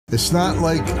It's not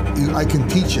like I can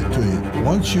teach it to you.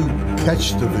 Once you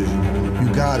catch the vision,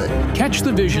 you got it. Catch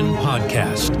the Vision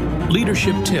podcast.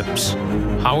 Leadership tips,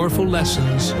 powerful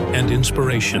lessons, and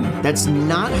inspiration. That's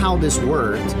not how this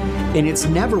worked, and it's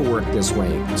never worked this way.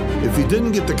 If you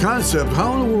didn't get the concept,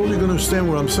 how in the world are you going to understand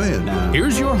what I'm saying?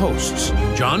 Here's your hosts,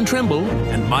 John Trimble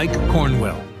and Mike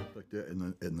Cornwell. Like that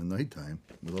in the nighttime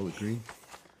with all the green.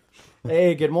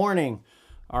 Hey, good morning.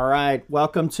 All right,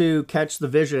 welcome to Catch the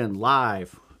Vision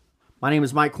live. My name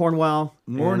is Mike Cornwell.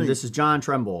 Morning. And this is John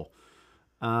Trimble.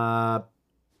 What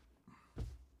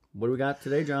do we got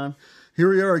today, John? Here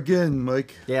we are again,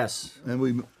 Mike. Yes. And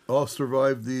we all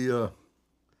survived the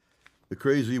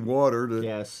crazy water that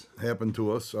Yes. happened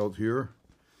to us out here.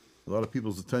 A lot of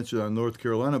people's attention on North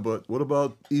Carolina, but what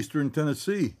about Eastern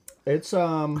Tennessee? It's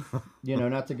not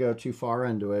to go too far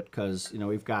into it because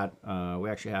we've got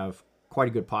we actually have quite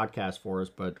a good podcast for us,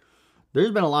 but there's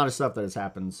been a lot of stuff that has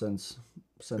happened since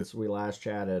we last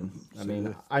chatted. I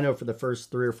mean, I know for the first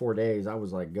 3 or 4 days I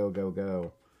was like go go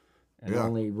go, and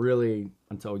only really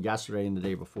until yesterday and the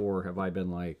day before have I been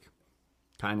like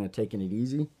kind of taking it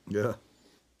easy. Yeah.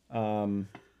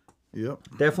 Yep.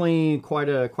 Definitely quite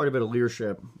a bit of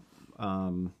leadership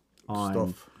on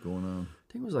Stuff going on.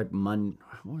 I think it was like Monday.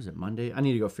 What was it, Monday? I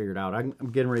need to go figure it out.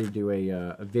 I'm getting ready to do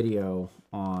a video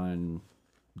on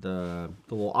the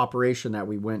little operation that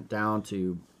we went down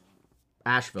to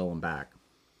Asheville and back.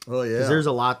 Oh yeah. 'Cause there's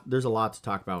a lot to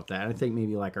talk about with that. I think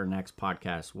maybe like our next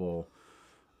podcast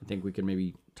I think we could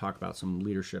maybe talk about some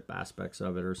leadership aspects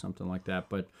of it or something like that.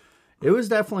 But it was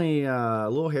definitely a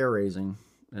little hair raising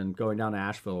and going down to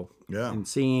Asheville and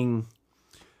seeing.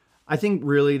 I think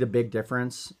really the big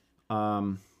difference,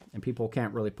 and people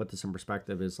can't really put this in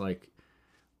perspective, is like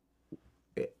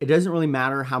it doesn't really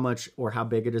matter how much or how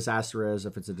big a disaster is.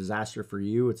 If it's a disaster for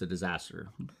you, it's a disaster.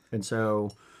 And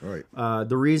so Right.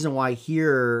 The reason why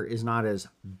here is not as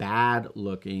bad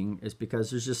looking is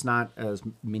because there's just not as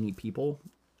many people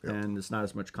and it's not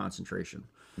as much concentration.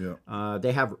 Yeah.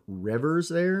 They have rivers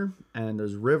there, and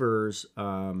those rivers,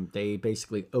 they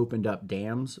basically opened up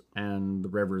dams, and the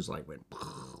rivers like went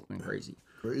crazy.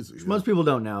 Crazy. Yeah. Most people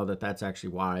don't know that that's actually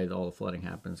why all the flooding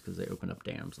happens, because they opened up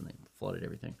dams and they flooded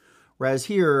everything. Whereas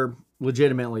here,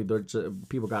 legitimately,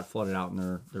 people got flooded out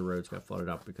and their roads got flooded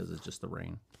out because it's just the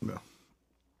rain. Yeah.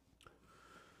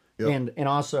 Yep. And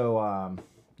also,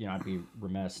 I'd be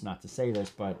remiss not to say this,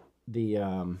 but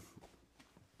a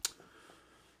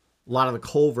lot of the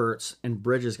culverts and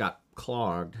bridges got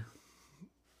clogged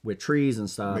with trees and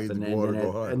stuff, Made and the water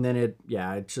go high. then it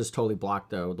just totally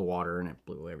blocked the water and it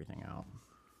blew everything out.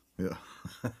 Yeah.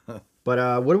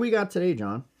 But what do we got today,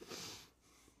 John?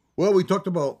 Well, we talked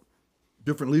about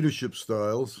different leadership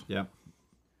styles. Yeah.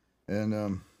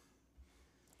 And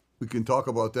we can talk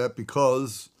about that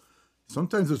because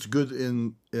sometimes it's good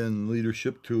in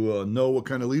leadership to know what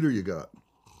kind of leader you got.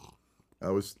 I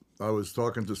was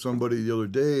talking to somebody the other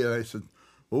day, and I said,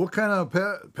 "Well, what kind of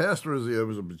pastor is he?" It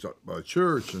was a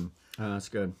church, and That's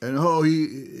good. and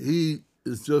he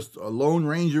is just a lone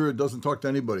ranger. It doesn't talk to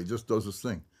anybody, just does his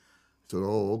thing. I said,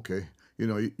 "Oh, okay." You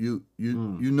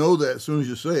know that as soon as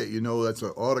you say it, you know that's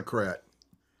an autocrat,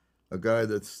 a guy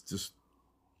that's just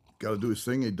got to do his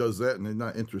thing. He does that, and he's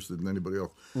not interested in anybody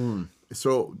else.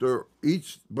 So they're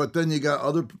each, but then you got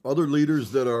other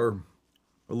leaders that are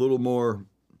a little more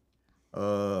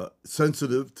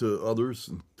sensitive to others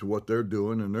and to what they're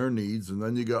doing and their needs, and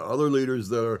then you got other leaders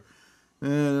that are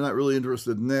they're not really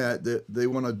interested in that. They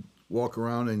want to walk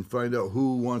around and find out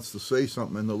who wants to say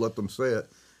something, and they'll let them say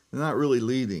it. They're not really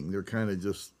leading. They're kind of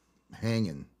just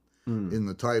hanging in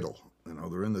the title.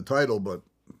 They're in the title, but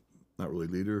not really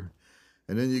leader.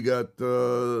 And then you got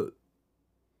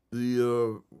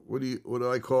what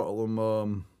do I call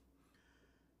them?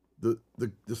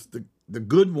 The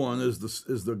good one is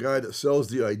the guy that sells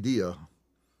the idea.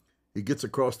 He gets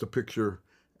across the picture,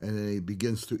 and then he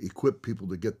begins to equip people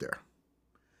to get there.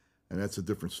 And that's a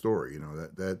different story.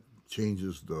 That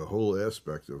changes the whole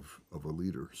aspect of a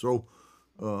leader. So.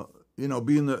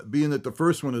 Being that the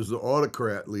first one is the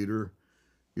autocrat leader,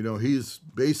 he's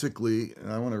basically,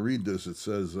 and I want to read this. It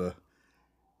says,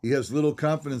 he has little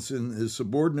confidence in his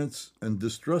subordinates and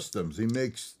distrusts them. He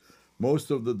makes most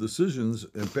of the decisions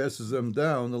and passes them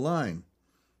down the line.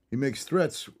 He makes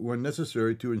threats when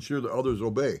necessary to ensure that others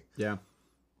obey. Yeah.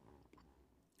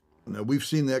 Now, we've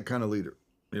seen that kind of leader,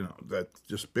 that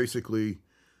just basically,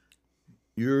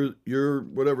 you're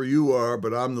whatever you are,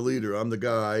 but I'm the leader. I'm the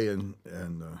guy, and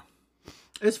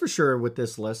it's for sure with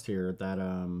this list here that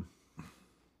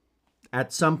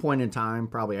at some point in time,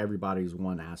 probably everybody's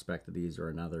one aspect of these or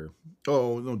another.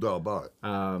 Oh, no doubt about it.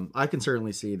 I can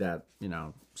certainly see that,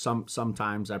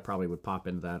 sometimes I probably would pop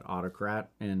into that autocrat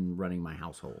in running my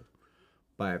household.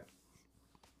 But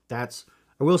I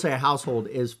will say a household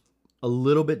is a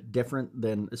little bit different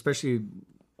than, especially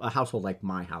a household like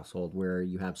my household where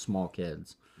you have small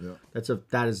kids. Yeah.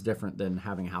 That is different than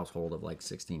having a household of like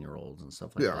 16-year-olds and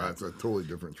stuff like that. Yeah, that's a totally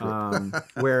different trip.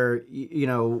 Where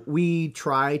we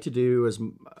try to do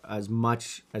as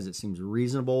much as it seems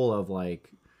reasonable of like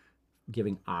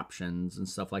giving options and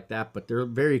stuff like that, but they're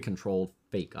very controlled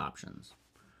fake options.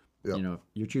 Yep.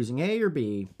 You're choosing A or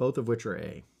B, both of which are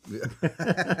A.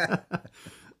 Yeah.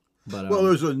 But well,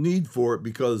 there's a need for it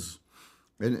because,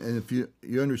 and if you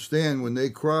understand, when they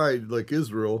cried, like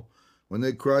Israel, when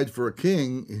they cried for a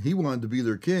king, and he wanted to be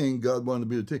their king, God wanted to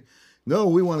be the king. No,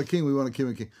 we want a king. We want a king.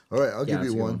 A king. All right, I'll give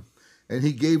you one. And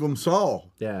he gave him Saul.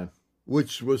 Yeah.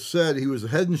 Which was said he was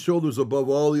head and shoulders above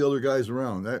all the other guys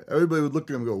around. Everybody would look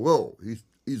at him and go, "Whoa,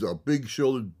 he's a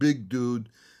big-shouldered, big dude,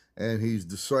 and he's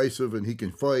decisive, and he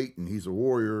can fight, and he's a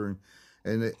warrior."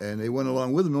 And they went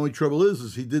along with him. The only trouble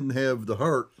is he didn't have the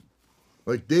heart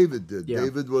like David did. Yeah.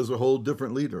 David was a whole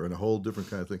different leader and a whole different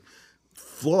kind of thing.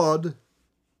 Flawed,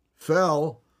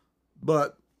 fell,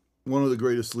 but one of the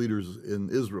greatest leaders in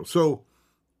Israel. So,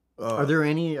 are there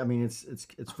any? I mean, it's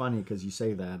funny because you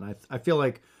say that. And I feel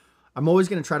like I'm always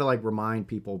going to try to like remind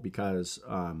people because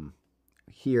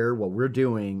here what we're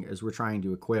doing is we're trying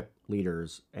to equip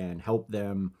leaders and help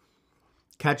them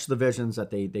catch the visions that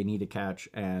they need to catch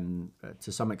and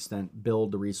to some extent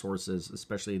build the resources,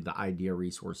 especially the idea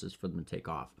resources for them to take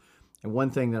off. And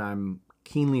one thing that I'm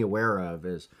keenly aware of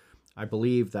is I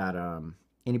believe that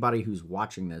anybody who's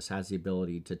watching this has the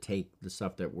ability to take the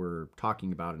stuff that we're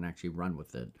talking about and actually run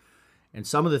with it. And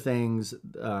some of the things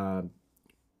I'm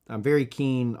very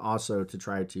keen also to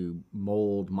try to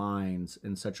mold minds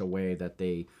in such a way that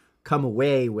they come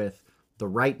away with the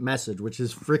right message, which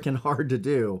is freaking hard to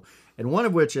do. And one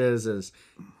of which is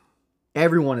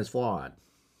everyone is flawed.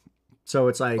 So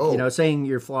it's like, saying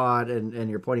you're flawed and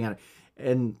you're pointing out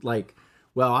and like,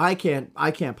 well, I can't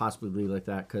possibly believe like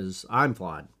that because I'm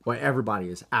flawed. Well, everybody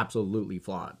is absolutely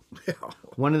flawed.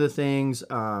 One of the things,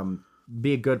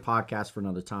 be a good podcast for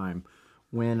another time.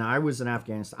 When I was in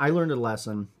Afghanistan, I learned a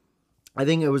lesson. I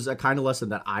think it was a kind of lesson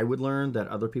that I would learn that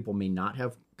other people may not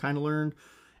have kind of learned.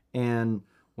 And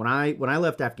when I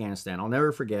left Afghanistan, I'll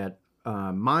never forget,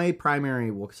 my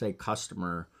primary, we'll say,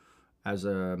 customer as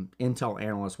a intel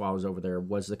analyst while I was over there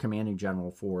was the commanding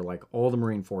general for like all the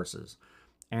Marine forces.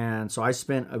 And so I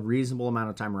spent a reasonable amount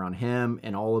of time around him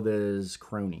and all of his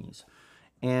cronies.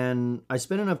 And I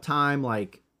spent enough time,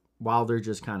 like, while they're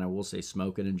just kind of, we'll say,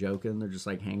 smoking and joking, they're just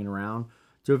like hanging around,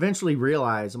 to eventually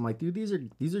realize, I'm like, dude, these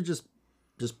are just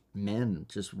men,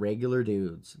 just regular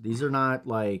dudes. These are not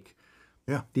like,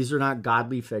 these are not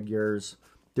godly figures.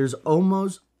 There's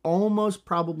almost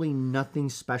probably nothing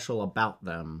special about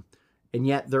them. And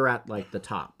yet they're at like the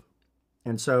top.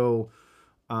 And so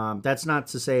that's not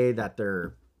to say that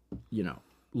they're,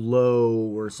 low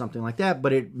or something like that,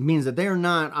 but it means that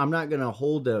I'm not going to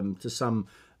hold them to some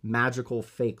magical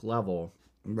fake level.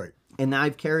 Right. And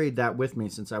I've carried that with me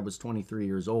since I was 23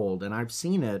 years old, and I've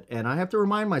seen it, and I have to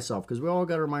remind myself, because we all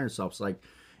got to remind ourselves, like,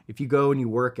 if you go and you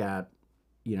work at,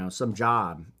 some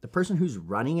job, the person who's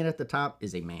running it at the top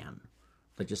is a man,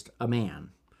 like just a man,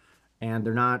 and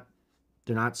they're not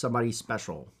somebody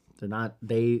special. They're not,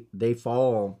 they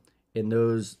fall in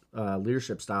those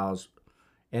leadership styles.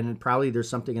 And probably there's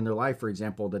something in their life, for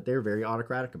example, that they're very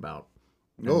autocratic about.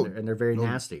 And they're very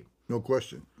nasty. No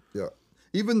question. Yeah.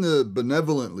 Even the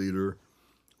benevolent leader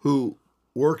who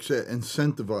works at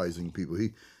incentivizing people.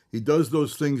 He does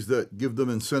those things that give them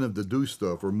incentive to do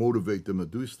stuff or motivate them to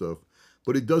do stuff.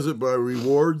 But he does it by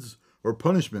rewards or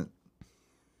punishment.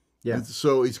 Yeah. And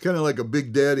so he's kind of like a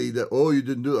big daddy that, you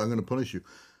didn't do it, I'm going to punish you.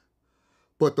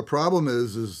 But the problem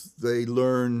is they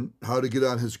learn how to get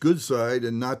on his good side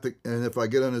and and if I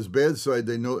get on his bad side,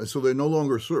 they know. So they no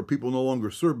longer serve. People no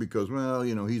longer serve because,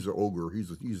 he's an ogre.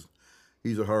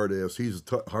 He's a hard ass. He's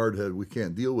a hard head. We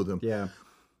can't deal with him. Yeah.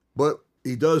 But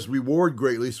he does reward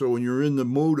greatly. So when you're in the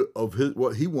mood of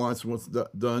what he wants and what's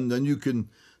done, then you can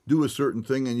do a certain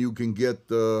thing and you can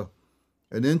get an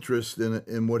interest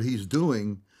in what he's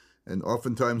doing. And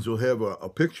oftentimes you'll have a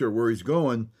picture where he's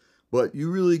going. But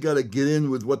you really got to get in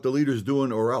with what the leader's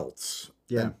doing or else.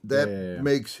 Yeah. And that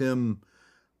makes him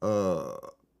a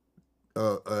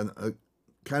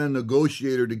kind of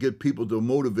negotiator to get people to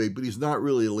motivate, but he's not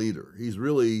really a leader. He's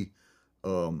really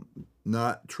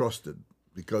not trusted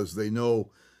because they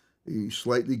know you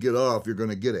slightly get off, you're going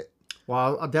to get it.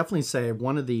 Well, I'll definitely say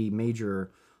one of the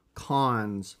major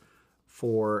cons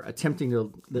for attempting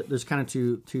to. There's kind of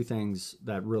two things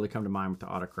that really come to mind with the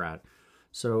autocrat.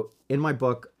 So in my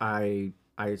book, I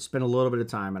spent a little bit of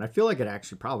time, and I feel like it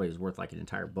actually probably is worth like an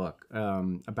entire book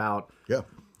about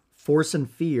force and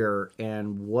fear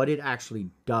and what it actually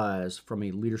does from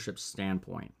a leadership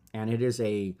standpoint. And it is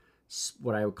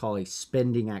what I would call a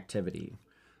spending activity.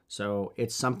 So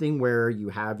it's something where you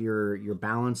have your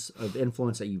balance of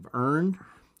influence that you've earned,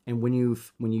 and when you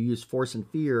use force and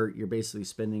fear, you're basically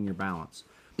spending your balance.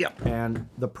 Yep. And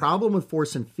the problem with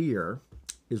force and fear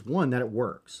is, one, that it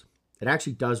works. It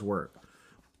actually does work.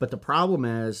 But the problem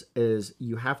is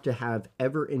you have to have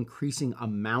ever increasing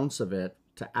amounts of it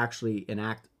to actually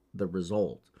enact the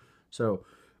result. So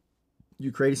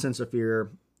you create a sense of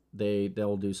fear,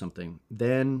 they'll do something.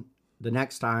 Then the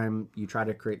next time you try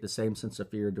to create the same sense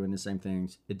of fear doing the same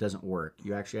things, it doesn't work.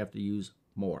 You actually have to use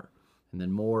more, and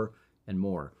then more and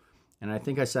more. And I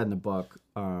think I said in the book,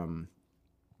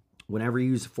 whenever you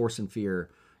use force and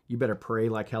fear, you better pray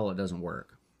like hell it doesn't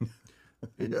work.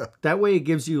 Yeah. That way it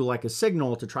gives you like a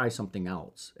signal to try something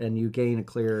else, and you gain a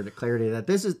clarity that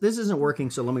this isn't working,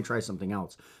 so let me try something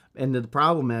else. And the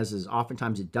problem is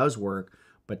oftentimes it does work,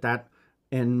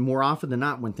 and more often than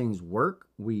not, when things work,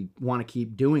 we want to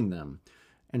keep doing them.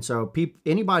 And so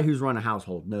anybody who's run a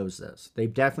household knows this. They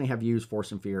definitely have used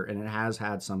force and fear, and it has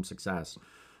had some success.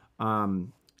 Oh,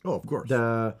 of course.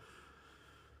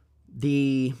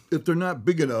 If they're not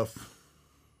big enough,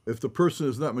 if the person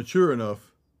is not mature enough,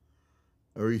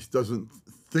 or he doesn't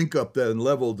think up that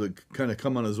level to kind of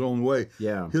come on his own way,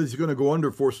 he's going to go under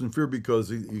force and fear because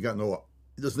he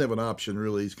doesn't have an option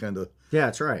really. He's kind of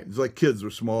that's right. It's like kids are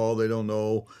small; they don't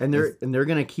know, and they're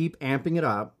going to keep amping it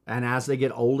up. And as they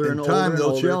get older and older, time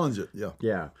they'll challenge it.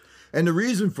 Yeah. And the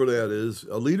reason for that is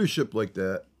a leadership like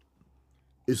that.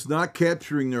 It's not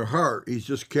capturing their heart; he's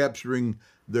just capturing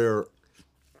their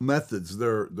methods,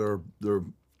 their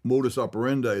modus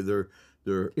operandi,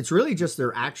 It's really just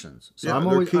their actions. So I'm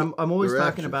always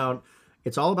talking about,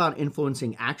 it's all about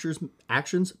influencing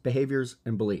actions, behaviors,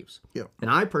 and beliefs. Yeah. And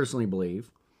I personally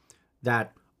believe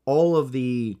that all of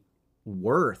the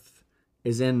worth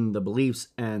is in the beliefs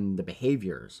and the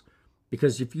behaviors.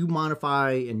 Because if you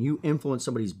modify and you influence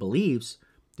somebody's beliefs,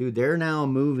 dude, they're now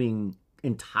moving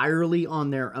entirely on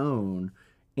their own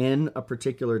in a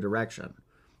particular direction.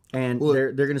 And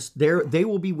they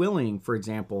will be willing, for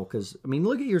example, because I mean,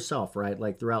 look at yourself, right?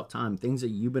 Like throughout time, things that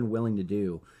you've been willing to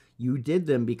do, you did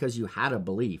them because you had a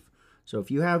belief. So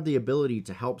if you have the ability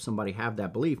to help somebody have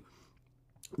that belief,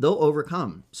 they'll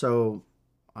overcome. So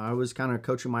I was kind of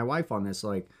coaching my wife on this,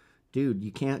 like, dude,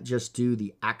 you can't just do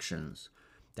the actions.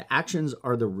 The actions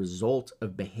are the result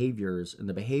of behaviors, and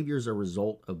the behaviors are a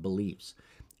result of beliefs.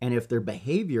 And if their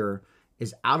behavior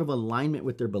is out of alignment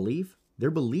with their belief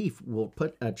will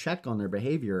put a check on their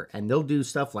behavior, and they'll do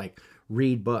stuff like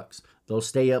read books. They'll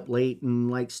stay up late and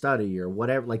like study or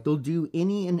whatever. Like they'll do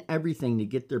any and everything to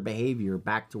get their behavior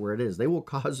back to where it is. They will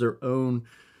cause their own,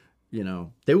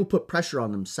 they will put pressure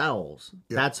on themselves.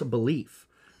 Yeah. That's a belief.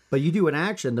 But you do an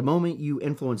action, the moment you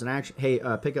influence an action, hey,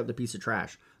 pick up the piece of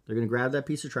trash. They're going to grab that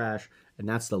piece of trash, and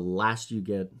that's the last you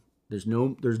get. There's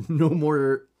no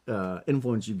more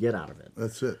influence you get out of it.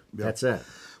 That's it. Yeah. That's it.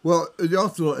 Well,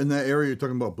 also in that area you're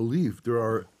talking about belief, there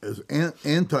are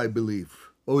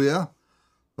anti-belief. Oh yeah,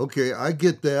 okay, I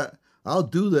get that. I'll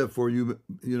do that for you.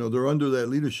 They're under that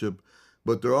leadership,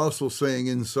 but they're also saying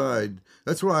inside.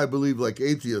 That's why I believe like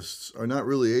atheists are not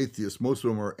really atheists. Most of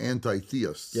them are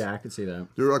anti-theists. Yeah, I can see that.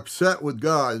 They're upset with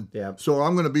God. Yeah. So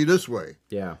I'm going to be this way.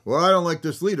 Yeah. Well, I don't like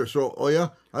this leader. So, oh yeah,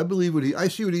 I believe I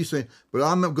see what he's saying, but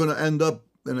I'm not going to end up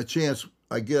in a chance.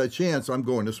 I get a chance. I'm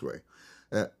going this way.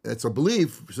 It's a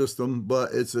belief system, but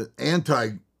it's an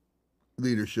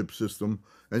anti-leadership system.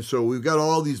 And so we've got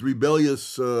all these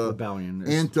rebellious,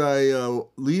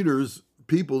 anti-leaders,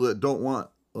 people that don't want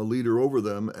a leader over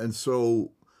them. And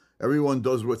so everyone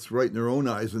does what's right in their own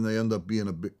eyes, and they end up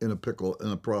being in a pickle, in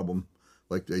a problem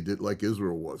like they did, like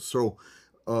Israel was. So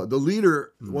the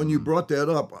leader, when you brought that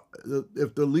up,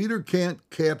 if the leader can't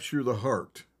capture the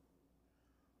heart,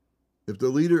 if the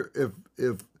leader,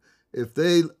 if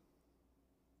they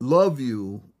love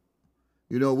you,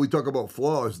 we talk about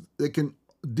flaws. They can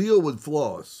deal with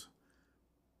flaws.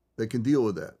 They can deal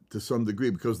with that to some degree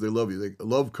because they love you.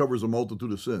 Love covers a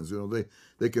multitude of sins.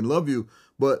 They can love you,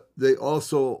 but they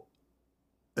also,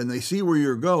 and they see where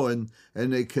you're going,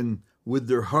 and they can, with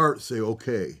their heart, say,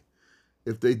 okay.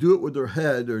 If they do it with their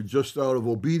head or just out of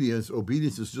obedience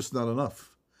is just not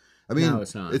enough. I mean, no,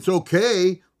 it's not. It's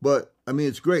okay, but I mean,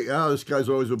 it's great. This guy's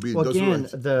always obedient. Well, again,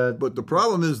 but the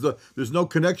problem is there's no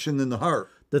connection in the heart.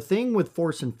 The thing with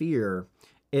force and fear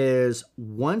is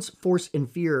once force and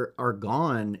fear are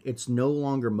gone, it's no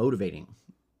longer motivating.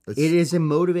 It is a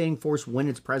motivating force when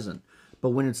it's present,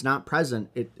 but when it's not present,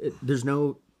 there's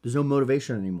no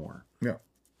motivation anymore. Yeah.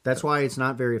 That's why it's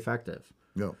not very effective.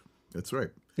 No, that's right.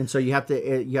 And so you have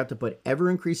to put ever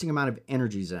increasing amount of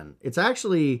energies in. It's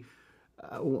actually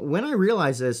when I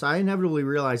realized this, I inevitably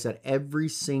realized that every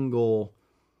single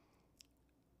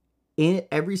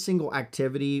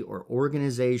activity or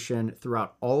organization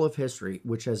throughout all of history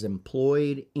which has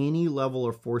employed any level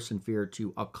of force and fear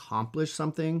to accomplish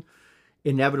something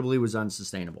inevitably was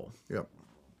unsustainable. Yep.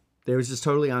 It was just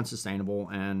totally unsustainable,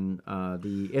 and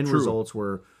the end True. results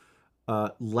were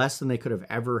less than they could have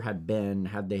ever had been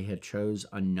had they had chose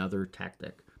another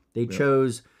tactic. They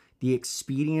chose the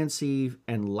expediency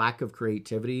and lack of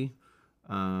creativity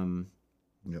in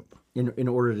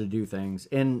order to do things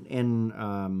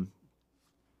in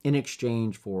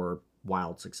exchange for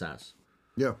wild success.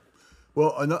 Yeah.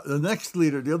 Well, the next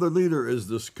leader, the other leader, is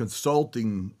this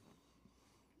consulting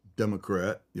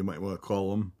Democrat, you might want to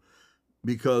call him,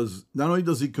 because not only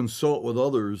does he consult with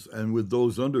others and with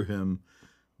those under him,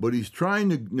 but he's trying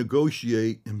to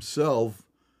negotiate himself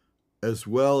as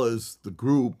well as the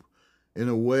group in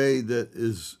a way that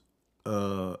is,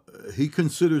 he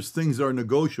considers things are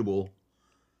negotiable,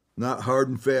 not hard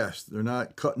and fast. They're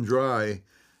not cut and dry.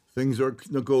 Things are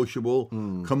negotiable.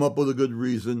 Come up with a good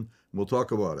reason. And we'll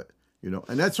talk about it.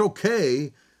 And that's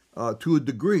okay to a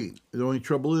degree. The only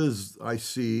trouble is, I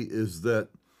see, is that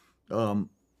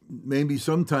maybe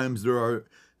sometimes there are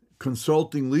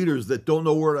consulting leaders that don't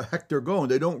know where the heck they're going.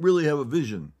 They don't really have a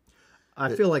vision.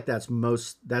 I feel like that's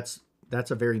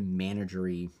a very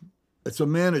managery. It's a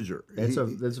manager. It's a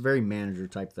very manager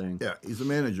type thing. Yeah, he's a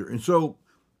manager, and so,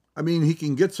 I mean, he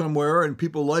can get somewhere, and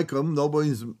people like him.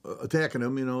 Nobody's attacking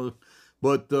him,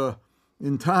 But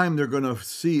in time, they're going to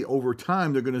see. Over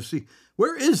time, they're going to see,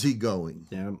 where is he going?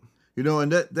 Yeah.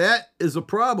 And that is a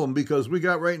problem, because we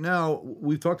got right now.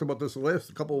 We've talked about this the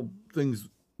last couple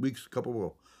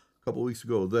weeks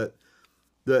ago.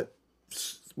 That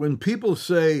when people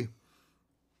say,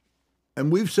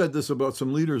 and we've said this about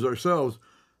some leaders ourselves,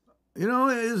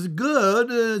 it's good.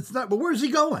 It's not, but where's he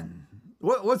going?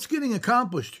 What's getting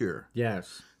accomplished here?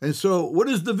 Yes. And so, what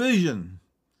is the vision?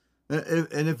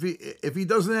 And if he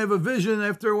doesn't have a vision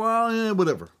after a while,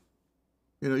 whatever.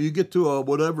 You get to a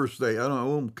whatever state. I don't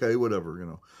know. Okay,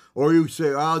 whatever. Or you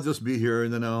say, I'll just be here,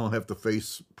 and then I'll have to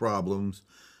face problems.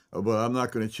 But I'm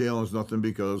not going to challenge nothing,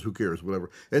 because who cares?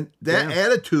 Whatever. And that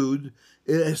attitude,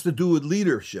 it has to do with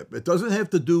leadership. It doesn't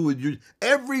have to do with you.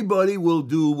 Everybody will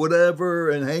do whatever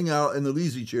and hang out in the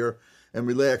easy chair and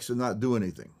relax and not do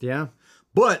anything. Yeah.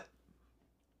 But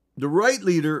the right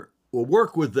leader will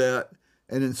work with that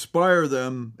and inspire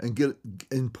them and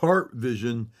impart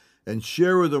vision and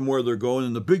share with them where they're going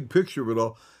and the big picture of it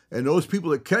all. And those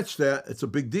people that catch that, it's a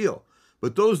big deal.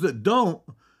 But those that don't,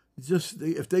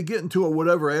 if they get into a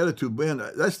whatever attitude, man,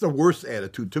 that's the worst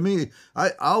attitude. To me,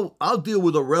 I'll deal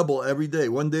with a rebel every day.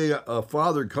 One day, a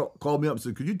father called me up and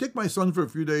said, could you take my son for a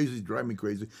few days? He's driving me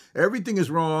crazy. Everything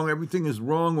is wrong. Everything is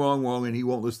wrong, and he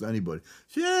won't listen to anybody. I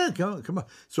said, yeah, come on.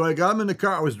 So I got him in the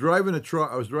car. I was driving a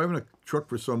truck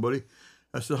for somebody.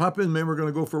 I said, hop in, man. We're going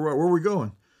to go for a ride. Where are we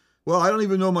going? Well, I don't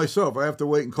even know myself. I have to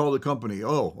wait and call the company.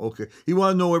 Oh, okay. He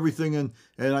wanted to know everything. And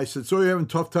I said, so you're having a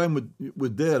tough time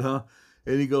with Dad, huh?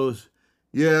 And he goes,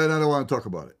 yeah, and I don't want to talk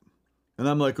about it. And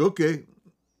I'm like, okay,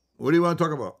 what do you want to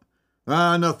talk about?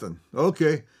 Nothing.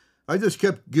 Okay. I just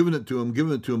kept giving it to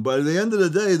him. By the end of the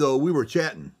day, though, we were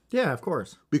chatting. Yeah, of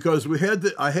course. Because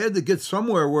I had to get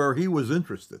somewhere where he was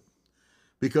interested.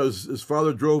 Because his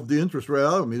father drove the interest right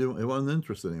out of him. He wasn't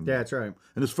interested anymore. Yeah, that's right.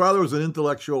 And his father was an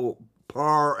intellectual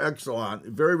par excellence,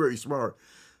 very, very smart.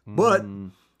 But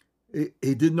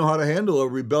he didn't know how to handle a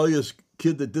rebellious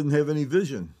kid that didn't have any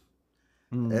vision.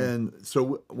 And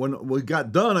so when we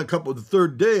got done the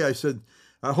third day, I said,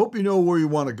 I hope you know where you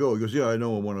want to go. He goes, yeah, I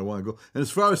know where I want to go. And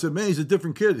his father said, man, he's a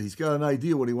different kid. He's got an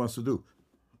idea what he wants to do.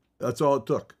 That's all it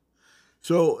took.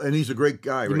 So, and he's a great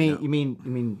guy now. You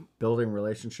mean building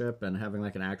relationship and having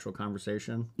like an actual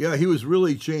conversation? Yeah, he was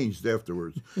really changed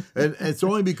afterwards. And it's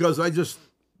only because I just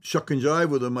shuck and jive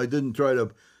with him. I didn't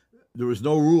there was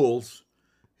no rules.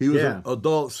 He was an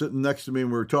adult sitting next to me and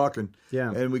we were talking.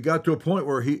 Yeah. And we got to a point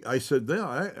where I said,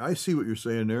 yeah, I see what you're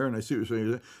saying there, and I see what you're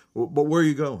saying there. But where are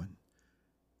you going?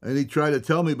 And he tried to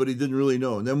tell me, but he didn't really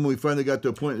know. And then when we finally got to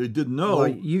a point that he didn't know. Well,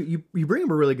 you bring up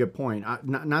a really good point.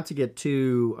 Not to get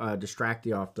too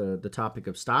distracted off the topic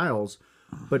of styles,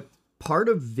 but part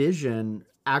of vision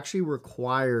actually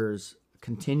requires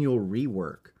continual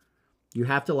rework. You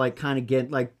have to kind of get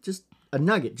just a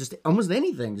nugget, just almost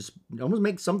anything, just almost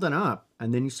make something up,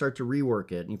 and then you start to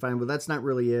rework it, and you find, well, that's not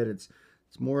really it. It's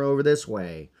more over this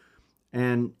way,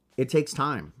 and it takes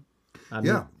time. I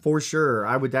mean, for sure.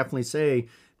 I would definitely say,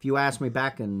 if you asked me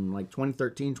back in like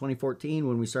 2013, 2014,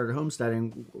 when we started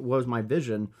homesteading, what was my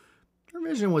vision? Our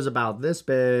vision was about this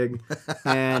big,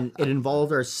 and it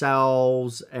involved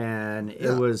ourselves, and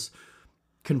it was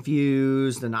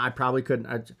confused, and I probably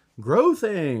couldn't grow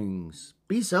things,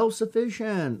 be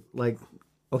self-sufficient. Like,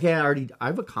 okay,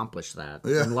 I've accomplished that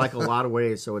in like a lot of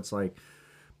ways. So it's like,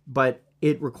 but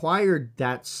it required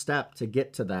that step to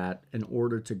get to that in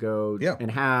order to go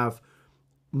and have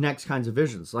next kinds of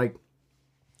visions. Like,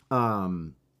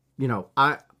 you know,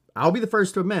 I'll be the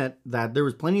first to admit that there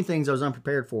was plenty of things I was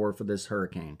unprepared for this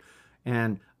hurricane.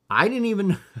 And I didn't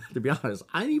even, to be honest,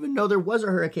 I didn't even know there was a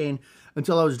hurricane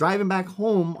until I was driving back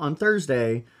home on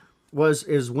Thursday.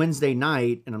 Is Wednesday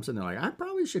night, and I'm sitting there like, I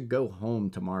probably should go home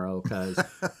tomorrow because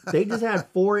they just had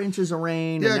 4 inches of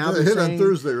rain. Yeah, and now it hit on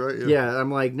Thursday, right? Yeah,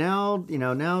 I'm like, now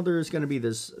there's going to be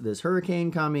this hurricane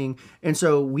coming, and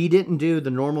so we didn't do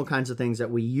the normal kinds of things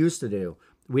that we used to do.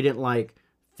 We didn't like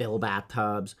fill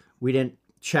bathtubs. We didn't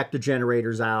check the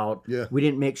generators out. Yeah. We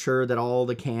didn't make sure that all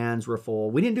the cans were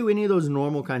full. We didn't do any of those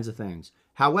normal kinds of things.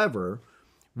 However,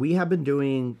 we have been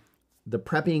doing the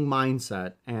prepping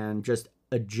mindset and just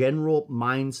a general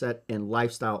mindset and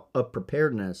lifestyle of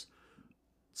preparedness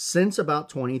since about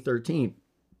 2013.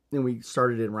 And we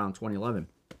started it around 2011.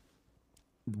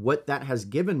 What that has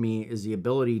given me is the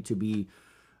ability to be,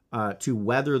 to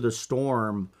weather the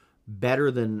storm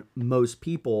better than most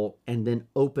people, and then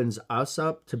opens us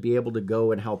up to be able to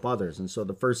go and help others. And so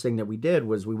the first thing that we did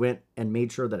was we went and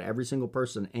made sure that every single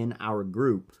person in our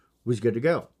group was good to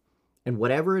go. And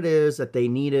whatever it is that they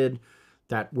needed,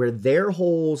 that were their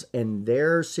holes and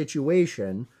their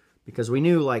situation, because we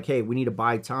knew like, hey, we need to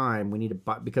buy time. We need to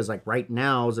buy, because like right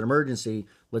now is an emergency.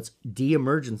 Let's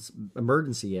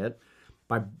emergency it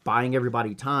by buying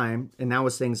everybody time. And that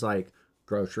was things like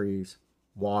groceries,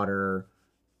 water,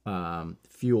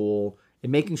 fuel,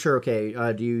 and making sure, okay,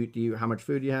 do you, how much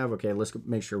food do you have? Okay, let's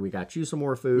make sure we got you some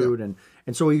more food. Yeah.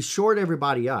 And so we shored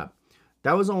everybody up.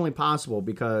 That was only possible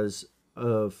because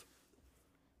of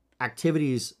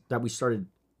activities that we started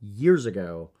years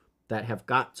ago that have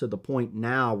got to the point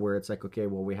now where it's like, okay,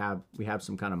 well, we have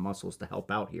some kind of muscles to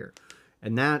help out here.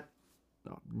 And that,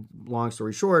 long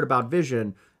story short, about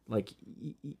vision, like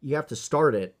you have to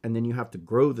start it, and then you have to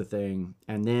grow the thing,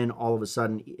 and then all of a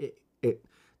sudden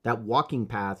that walking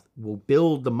path will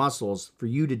build the muscles for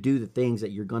you to do the things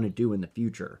that you're going to do in the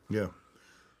future. Yeah.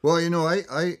 Well, you know,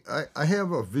 I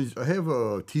have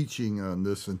a teaching on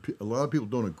this, and a lot of people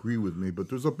don't agree with me, but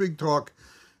there's a big talk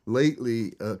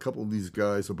lately, a couple of these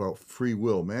guys, about free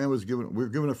will. We're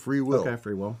given a free will. Okay,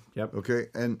 free will. Yep. Okay,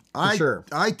 and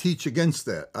I teach against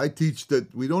that. I teach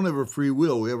that we don't have a free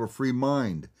will, we have a free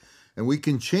mind. And we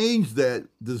can change that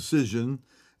decision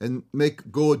and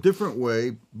go a different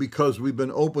way because we've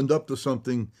been opened up to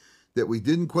something that we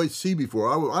didn't quite see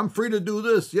before. I'm free to do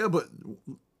this. Yeah, but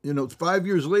you know, 5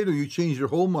 years later, you change your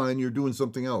whole mind. You're doing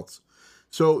something else.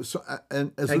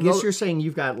 And as I guess you're saying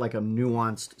you've got like a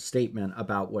nuanced statement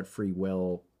about what free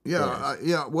will is.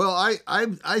 Yeah. Well,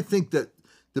 I think that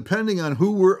depending on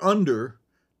who we're under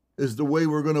is the way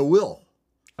we're going to will.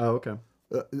 Oh, okay.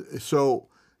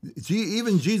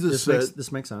 Even Jesus said...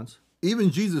 This makes sense.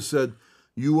 Even Jesus said,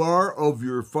 you are of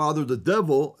your father the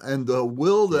devil, and the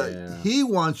will that he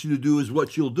wants you to do is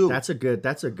what you'll do. That's a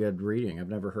good reading. I've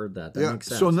never heard that. That makes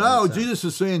sense. So now Jesus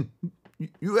is saying,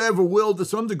 you have a will to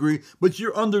some degree, but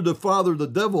you're under the father, the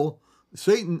devil,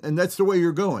 Satan, and that's the way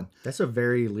you're going. That's a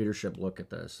very leadership look at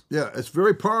this. Yeah, it's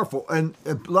very powerful. And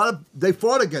they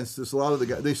fought against this, a lot of the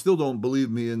guys. They still don't believe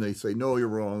me, and they say, no, you're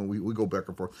wrong. We go back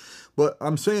and forth. But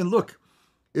I'm saying, look,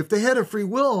 if they had a free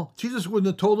will, Jesus wouldn't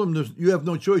have told them, you have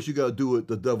no choice, you got to do what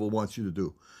the devil wants you to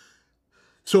do.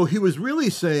 So he was really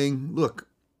saying, look,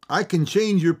 I can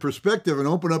change your perspective and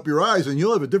open up your eyes, and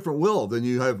you'll have a different will than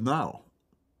you have now.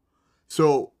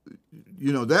 So,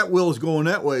 you know, that will is going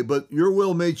that way, but your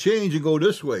will may change and go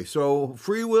this way. So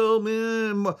free will,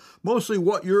 man, mostly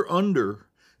what you're under.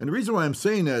 And the reason why I'm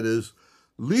saying that is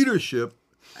leadership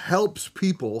helps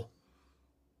people.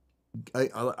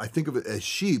 I think of it as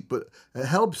sheep, but it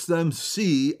helps them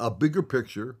see a bigger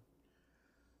picture.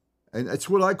 And it's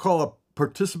what I call a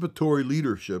participatory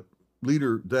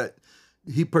leader, that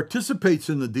he participates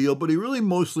in the deal, but he really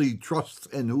mostly trusts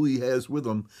in who he has with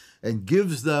him and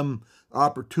gives them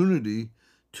opportunity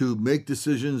to make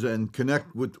decisions and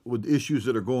connect with issues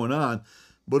that are going on.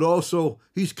 but also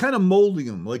he's kind of molding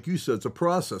them. Like you said, it's a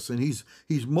process, and he's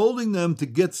molding them to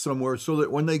get somewhere so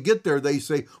that when they get there, they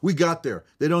say, we got there.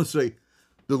 They don't say,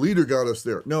 the leader got us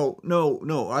there. No.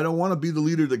 I don't want to be the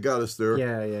leader that got us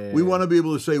there. We want to be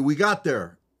able to say, we got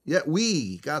there. Yeah,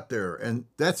 we got there. And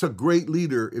that's a great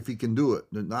leader if he can do it.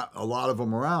 There's not a lot of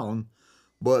them around,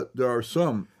 but there are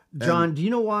some. John, do you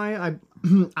know why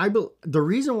the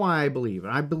reason why I believe,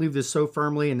 and I believe this so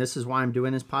firmly, and this is why I'm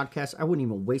doing this podcast, I wouldn't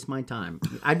even waste my time.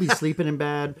 I'd be sleeping in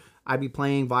bed. I'd be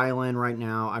playing violin right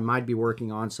now. I might be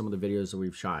working on some of the videos that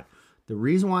we've shot. The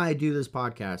reason why I do this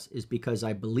podcast is because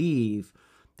I believe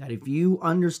that if you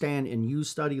understand and you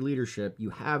study leadership, you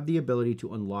have the ability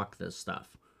to unlock this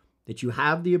stuff. That you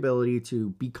have the ability to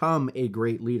become a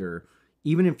great leader,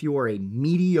 even if you are a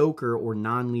mediocre or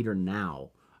non-leader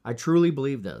now. I truly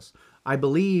believe this. I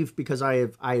believe because I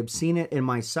have seen it in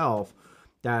myself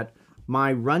that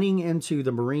my running into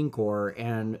the Marine Corps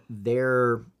and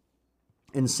their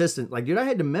insistence, like, dude, I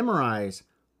had to memorize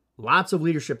lots of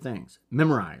leadership things.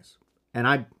 Memorize. And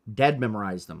I dead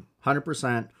memorized them.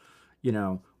 100%,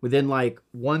 within like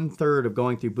 1/3 of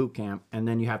going through boot camp, and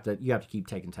then you have to keep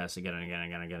taking tests again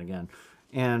and again.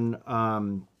 And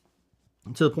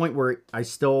to the point where I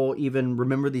still even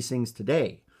remember these things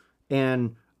today.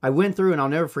 And I went through, and I'll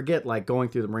never forget, like, going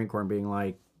through the Marine Corps and being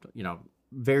like,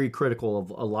 very critical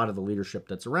of a lot of the leadership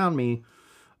that's around me.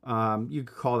 You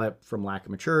could call that from lack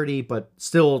of maturity, but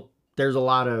still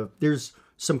there's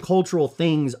some cultural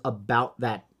things about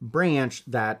that branch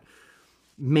that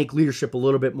make leadership a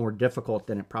little bit more difficult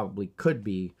than it probably could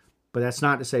be. But that's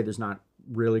not to say there's not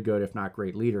really good, if not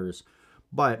great leaders.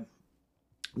 But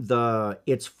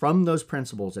it's from those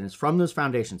principles and it's from those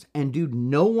foundations. And dude,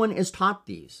 no one is taught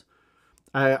these.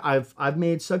 I've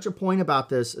made such a point about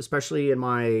this, especially in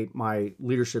my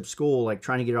leadership school, like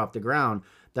trying to get it off the ground,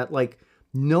 that like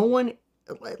no one,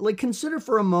 like, consider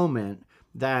for a moment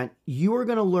that you are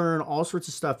going to learn all sorts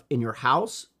of stuff in your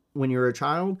house when you're a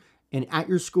child and at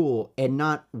your school, and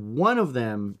not one of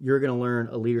them you're going to learn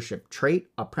a leadership trait,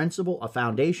 a principle, a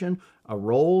foundation, a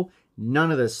role,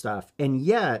 none of this stuff. And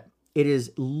yet it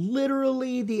is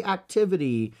literally the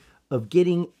activity of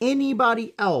getting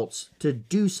anybody else to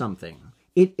do something.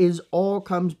 It is all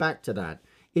comes back to that.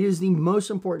 It is the most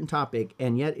important topic,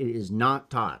 and yet it is not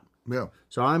taught. Yeah.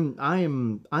 So I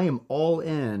am all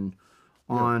in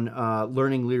on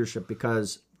learning leadership,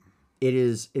 because it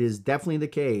is definitely the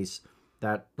case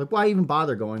that, like, why even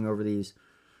bother going over these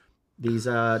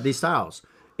styles?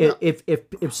 Yeah.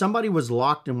 If somebody was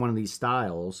locked in one of these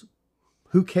styles,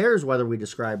 who cares whether we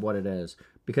describe what it is?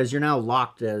 Because you're now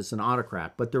locked as an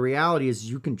autocrat. But the reality is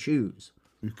you can choose.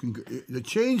 The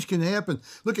change can happen.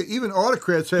 Look, even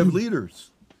autocrats have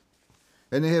leaders.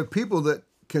 And they have people that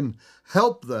can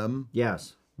help them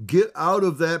get out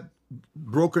of that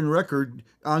broken record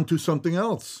onto something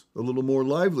else, a little more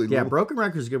lively. Yeah, broken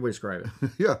record is a good way to describe it.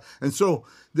 Yeah, and so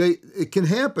it can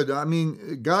happen. I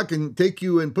mean, God can take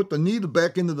you and put the needle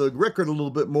back into the record a little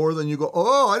bit more than you go,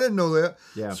 oh, I didn't know that.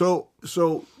 Yeah. So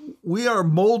we are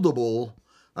moldable.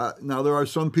 Now, there are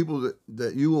some people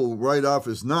that you will write off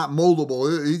as not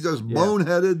moldable. He's just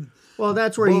boneheaded. Well,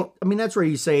 that's where that's where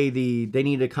you say they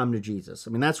need to come to Jesus.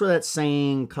 I mean, that's where that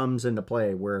saying comes into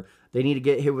play, where they need to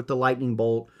get hit with the lightning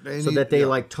bolt that they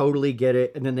like totally get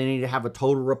it, and then they need to have a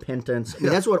total repentance. I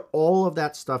mean, that's what all of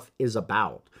that stuff is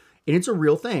about, and it's a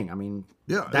real thing. I mean,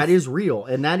 that is real,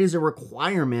 and that is a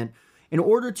requirement in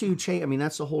order to change. I mean,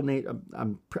 that's the whole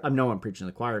I know I'm preaching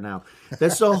to the choir now.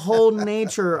 That's the whole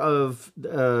nature of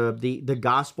the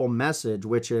gospel message,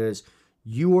 which is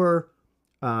you.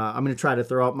 I'm going to try to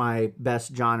throw out my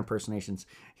best John impersonations.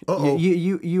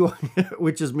 You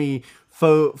which is me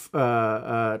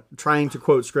trying to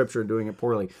quote scripture and doing it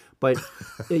poorly. But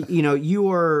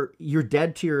you're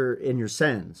dead to your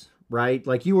sins, right?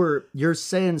 Like your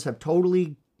sins have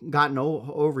totally gotten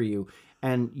over you,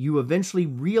 and you eventually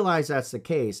realize that's the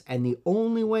case. And the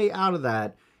only way out of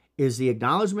that is the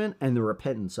acknowledgement and the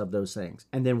repentance of those things.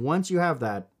 And then once you have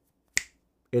that,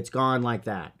 it's gone like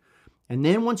that. And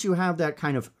then once you have that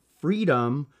kind of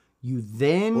freedom, you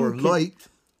then light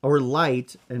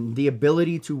and the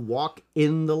ability to walk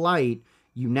in the light,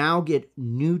 you now get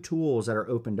new tools that are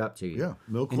opened up to you. Yeah,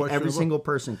 no question. And every single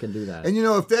person can do that. And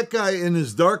if that guy in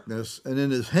his darkness and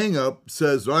in his hang-up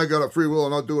says, I got a free will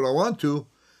and I'll do what I want to.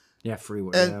 Yeah, free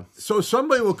will. And so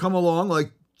somebody will come along,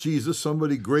 like Jesus,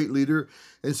 somebody great leader,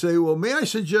 and say, well, may I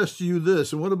suggest to you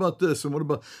this? And what about this? And what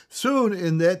about... Soon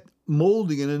in that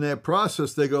molding and in that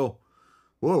process, they go,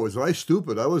 whoa, was I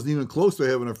stupid? I wasn't even close to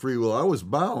having a free will. I was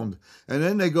bound. And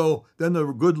then then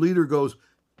the good leader goes,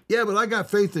 yeah, but I got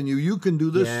faith in you. You can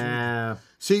do this. Yeah.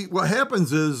 See, what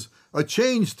happens is a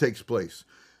change takes place.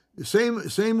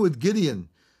 Same with Gideon.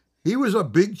 He was a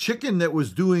big chicken that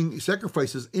was doing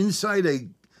sacrifices inside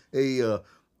a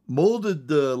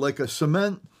molded like a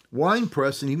cement wine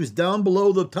press, and he was down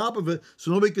below the top of it,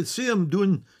 so nobody could see him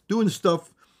doing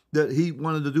stuff that he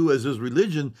wanted to do as his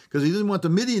religion, because he didn't want the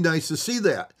Midianites to see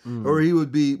that, or he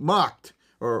would be mocked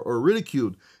or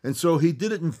ridiculed. And so he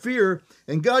did it in fear,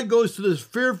 and God goes to this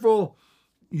fearful,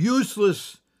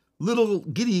 useless little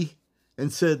giddy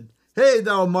and said, "Hey,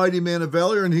 thou mighty man of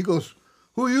valor," and he goes,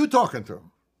 "Who are you talking to?"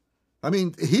 I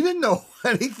mean, he didn't know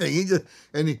anything. He just,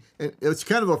 and it's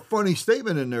kind of a funny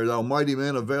statement in there, "Thou mighty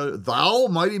man of valor." Thou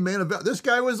mighty man of valor. This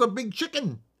guy was a big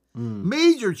chicken,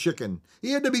 major chicken.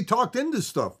 He had to be talked into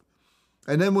stuff.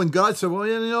 And then when God said,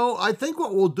 "Well, I think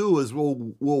what we'll do is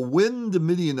we'll win the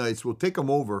Midianites. We'll take them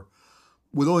over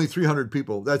with only 300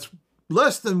 people. That's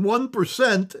less than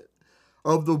 1%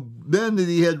 of the men that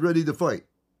he had ready to fight."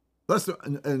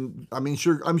 And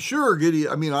I'm sure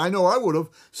Gideon. I mean, I know I would have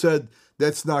said,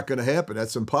 "That's not going to happen.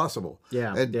 That's impossible."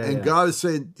 Yeah. And God is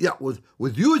saying, "Yeah,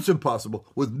 with you it's impossible.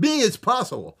 With me it's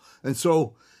possible." And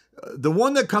so the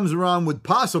one that comes around with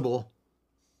possible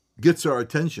gets our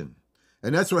attention.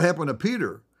 And that's what happened to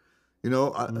Peter.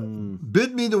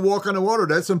 Bid me to walk on the water.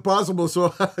 That's impossible.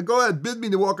 So go ahead, bid me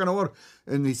to walk on the water.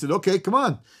 And he said, "Okay, come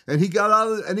on." And he got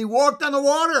out and he walked on the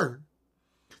water.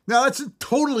 Now, that's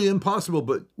totally impossible,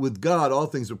 but with God, all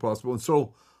things are possible. And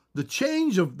so the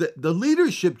change of the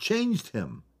leadership changed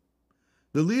him.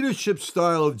 The leadership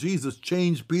style of Jesus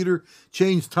changed Peter,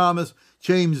 changed Thomas,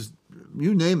 changed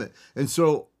you name it. And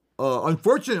so,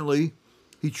 unfortunately,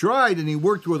 he tried and he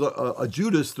worked with a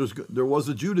Judas. There was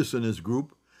a Judas in his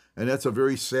group, and that's a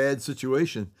very sad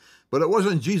situation. But it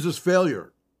wasn't Jesus'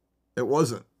 failure. It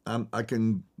wasn't. I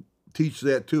can teach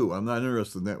that too. I'm not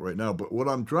interested in that right now. But what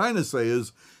I'm trying to say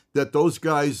is that those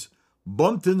guys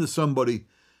bumped into somebody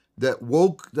that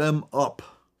woke them up.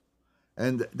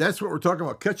 And that's what we're talking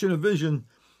about, catching a vision.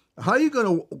 How are you going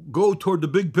to go toward the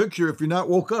big picture if you're not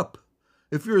woke up?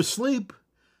 If you're asleep,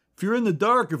 if you're in the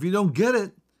dark, if you don't get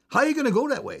it, how are you going to go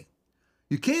that way?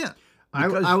 You can't.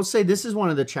 I would say this is one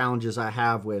of the challenges I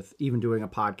have with even doing a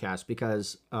podcast,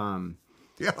 because I want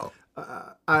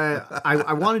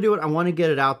to do it. I want to get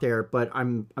it out there, but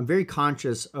I'm very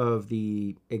conscious of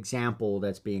the example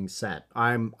that's being set.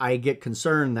 I get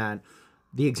concerned that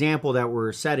the example that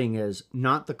we're setting is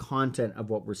not the content of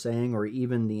what we're saying or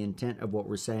even the intent of what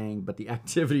we're saying, but the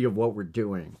activity of what we're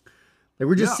doing. Like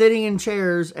we're just sitting in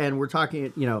chairs and we're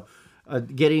talking, conveying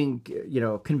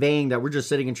that we're just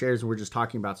sitting in chairs and we're just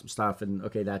talking about some stuff and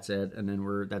okay, that's it. And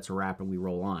then that's a wrap and we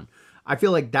roll on. I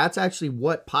feel like that's actually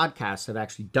what podcasts have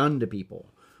actually done to people,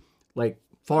 like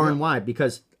far and wide,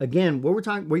 because again, what you're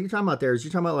talking about there is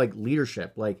you're talking about like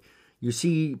leadership. Like you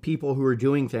see people who are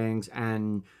doing things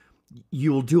and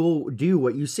you'll do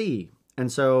what you see.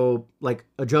 And so like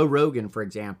a Joe Rogan, for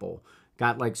example,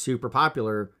 got like super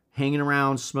popular, hanging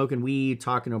around, smoking weed,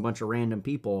 talking to a bunch of random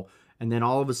people. And then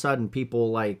all of a sudden people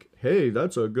like, "Hey,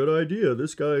 that's a good idea.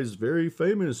 This guy's very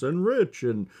famous and rich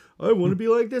and I want to be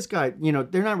like this guy."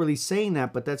 They're not really saying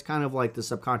that, but that's kind of like the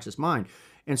subconscious mind.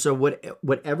 And so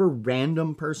whatever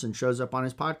random person shows up on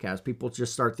his podcast, people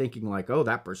just start thinking like, "Oh,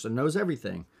 that person knows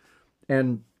everything."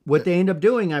 And what they end up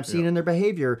doing, I've seen in their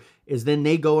behavior, is then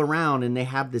they go around and they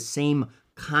have the same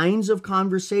kinds of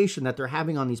conversation that they're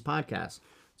having on these podcasts.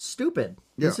 Stupid.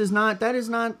 Yeah. That is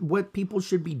not what people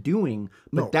should be doing,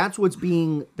 but that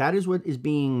is what is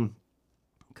being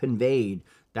conveyed.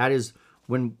 That is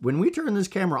when we turn this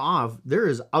camera off, there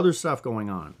is other stuff going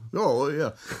on. Oh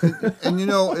yeah. And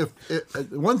if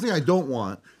one thing I don't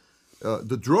want,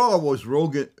 the draw was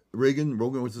Rogan,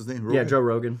 what's his name? Rogan? Yeah, Joe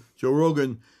Rogan. Joe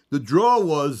Rogan. The draw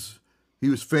was he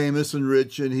was famous and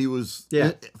rich and he was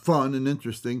fun and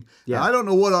interesting. Yeah. Now, I don't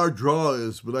know what our draw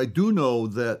is, but I do know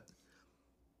that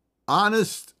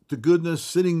honest to goodness,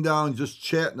 sitting down, just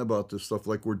chatting about this stuff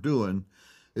like we're doing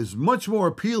is much more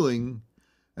appealing,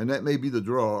 and that may be the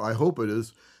draw, I hope it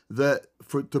is, to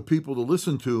people to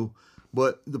listen to.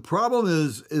 But the problem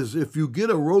is if you get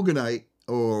a Roganite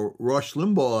or Rush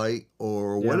Limbaughite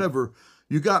or whatever,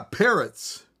 you got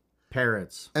parrots.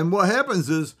 And what happens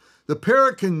is the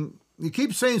parrot you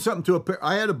keep saying something to a parrot.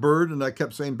 I had a bird and I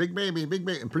kept saying, "Big baby, big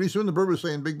baby." And pretty soon the bird was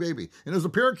saying, "Big baby." And it was a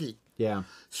parakeet. Yeah.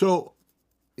 So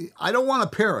I don't want a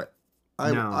parrot.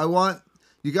 I want,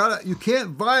 you can't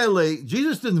violate,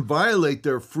 Jesus didn't violate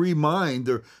their free mind,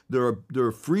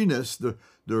 their freeness,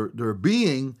 their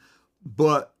being,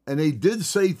 and they did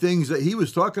say things that he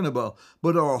was talking about,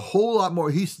 but are a whole lot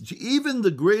more. Even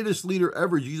the greatest leader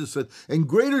ever, Jesus said, "And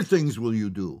greater things will you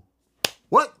do."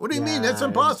 What? What do you mean? That's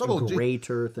impossible.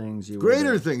 Greater things you will do.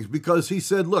 Greater things, because he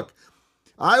said, "Look,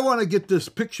 I want to get this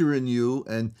picture in you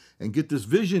and get this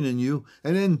vision in you,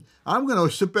 and then I'm going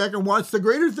to sit back and watch the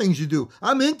greater things you do.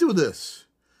 I'm into this.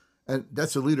 And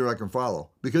that's a leader I can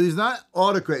follow because he's not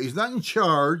autocrat. He's not in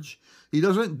charge. He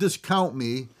doesn't discount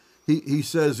me. He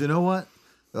says, you know what?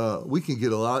 We can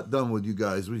get a lot done with you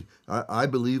guys. I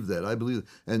believe that. I believe it.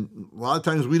 And a lot of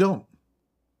times we don't.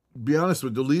 Be honest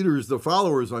with the leaders, the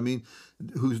followers, I mean,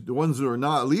 who's the ones that are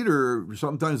not a leader,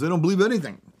 sometimes they don't believe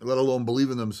anything, let alone believe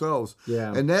in themselves.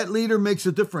 Yeah. And that leader makes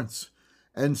a difference.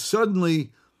 And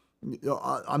suddenly,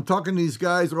 I'm talking to these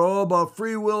guys, they're all about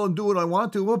free will and do what I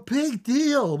want to. Well, big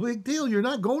deal. You're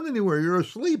not going anywhere. You're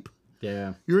asleep.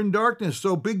 Yeah. You're in darkness,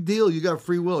 so big deal. You got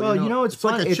free will. Well, it's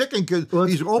like a chicken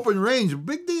because he's open range.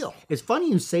 Big deal. It's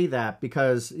funny you say that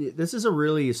because this is a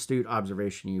really astute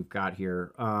observation you've got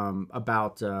here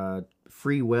about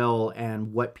free will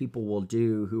and what people will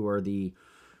do who are the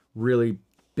really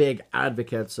big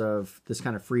advocates of this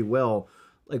kind of free will.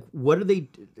 Like, what are they?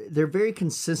 They're very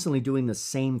consistently doing the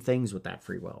same things with that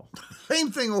free will.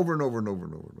 Same thing over and over and over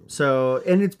and over and over. So,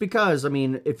 and it's because, I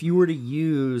mean, if you were to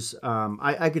use,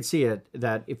 I could see it,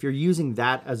 that if you're using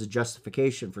that as a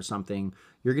justification for something,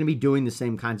 you're going to be doing the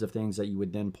same kinds of things that you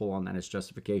would then pull on that as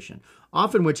justification.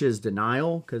 Often, which is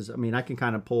denial, because, I mean, I can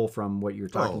kind of pull from what you're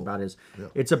talking about is, yeah.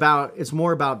 it's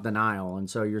more about denial. And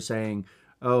so you're saying,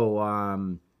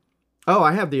 I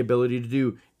have the ability to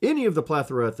do any of the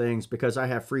plethora of things because I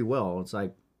have free will. It's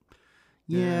like,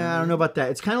 yeah, I don't know about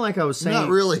that. It's kind of like I was saying. Not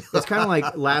really. It's kind of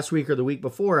like last week or the week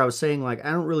before, I was saying, like,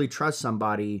 I don't really trust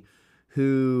somebody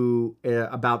who,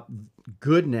 about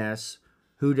goodness,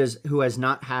 who has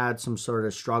not had some sort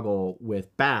of struggle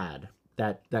with bad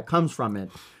that comes from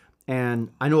it. And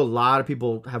I know a lot of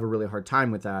people have a really hard time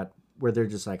with that, where they're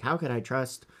just like, how could I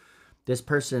trust this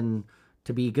person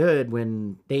to be good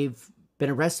when they've been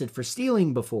arrested for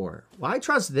stealing before? Well, I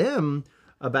trust them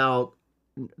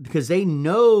because they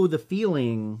know the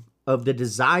feeling of the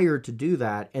desire to do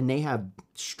that, and they have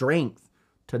strength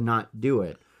to not do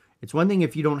it. It's one thing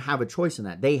if you don't have a choice in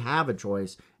that. They have a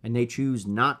choice, and they choose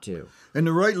not to. And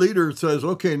the right leader says,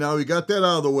 okay, now you got that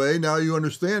out of the way. Now you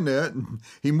understand that. And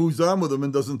he moves on with them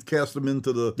and doesn't cast them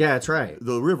into the that's right.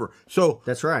 the river. So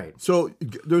that's right. So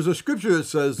there's a scripture that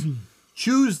says,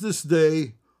 choose this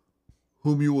day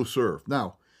whom you will serve.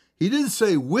 Now, he didn't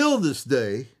say will this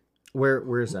day.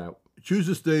 Where is that? Choose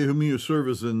this day whom you serve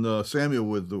is in Samuel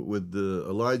with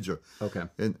Elijah. Okay.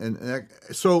 And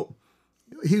so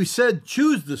he said,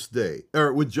 choose this day,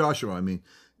 or with Joshua, I mean,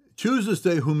 choose this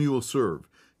day whom you will serve.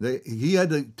 He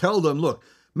had to tell them, look,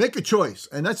 make a choice.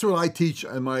 And that's what I teach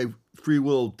in my free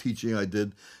will teaching I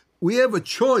did. We have a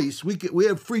choice. We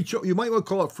have free choice. You might want to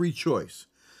call it free choice.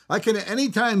 I can at any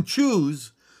time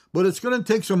choose, but it's going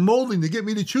to take some molding to get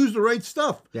me to choose the right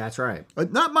stuff. Yeah, that's right.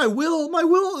 Not my will. My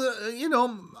will,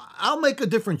 I'll make a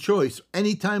different choice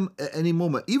anytime, at any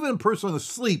moment. Even a person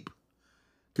asleep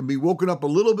can be woken up a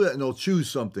little bit and they'll choose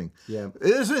something. Yeah. It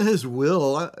isn't his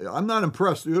will. I'm not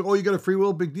impressed. Oh, you got a free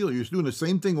will? Big deal. You're just doing the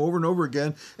same thing over and over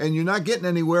again, and you're not getting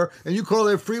anywhere, and you call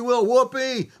that free will?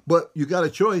 Whoopee! But you got a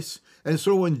choice. And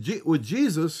so with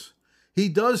Jesus, he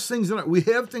does things we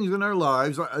have things in our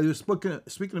lives. I was speaking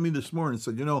to me this morning and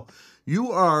said,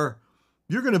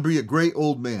 you're going to be a great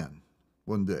old man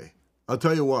one day. I'll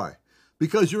tell you why.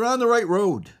 Because you're on the right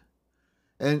road.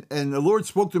 And the Lord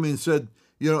spoke to me and said,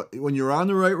 when you're on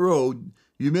the right road,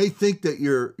 you may think that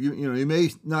you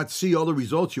may not see all the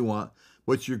results you want,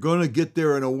 but you're going to get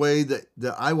there in a way that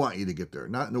I want you to get there,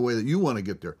 not in the way that you want to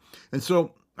get there. And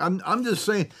so I'm just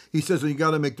saying, he says, you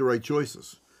got to make the right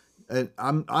choices. And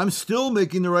I'm still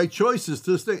making the right choices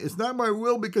to this day. It's not my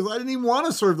will because I didn't even want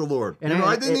to serve the Lord. And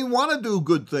I didn't even want to do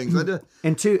good things.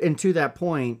 And to that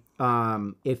point,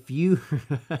 if you,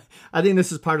 I think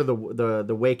this is part of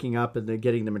the waking up and the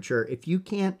getting the mature. If you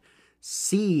can't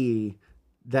see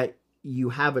that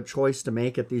you have a choice to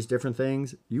make at these different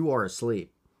things, you are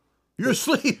asleep. You're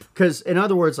asleep. Because in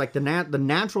other words, like the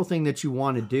natural thing that you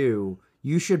want to do,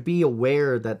 you should be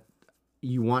aware that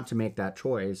you want to make that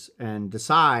choice and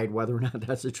decide whether or not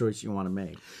that's a choice you want to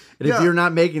make. And if you're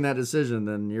not making that decision,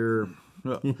 then you're...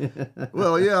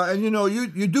 Well, yeah. And,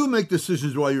 you do make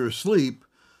decisions while you're asleep,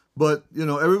 but,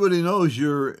 everybody knows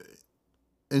you're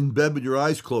in bed with your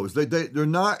eyes closed. They're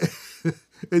not...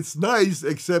 It's nice,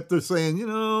 except they're saying,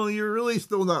 you're really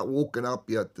still not woken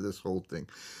up yet to this whole thing.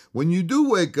 When you do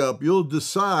wake up, you'll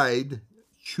decide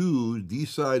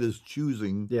is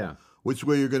choosing... Yeah. Which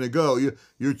way you're going to go.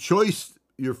 Your choice,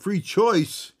 your free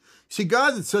choice. See,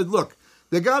 God had said, look,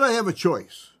 they got to have a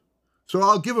choice. So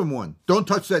I'll give them one. Don't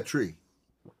touch that tree.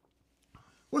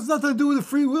 Well, it's nothing to do with the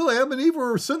free will. Adam and Eve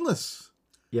were sinless.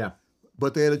 Yeah.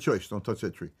 But they had a choice. Don't touch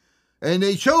that tree. And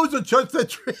they chose to touch the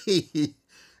tree.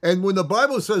 And when the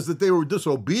Bible says that they were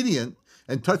disobedient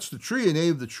and touched the tree and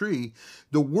ate of the tree,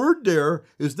 the word there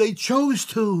is they chose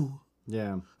to.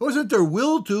 Yeah. It wasn't their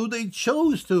will to, they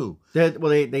chose to.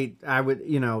 I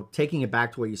would, taking it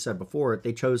back to what you said before,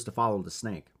 they chose to follow the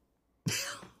snake.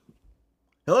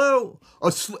 Hello?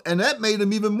 And that made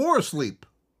them even more asleep.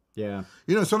 Yeah.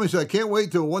 Somebody said, I can't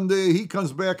wait till one day he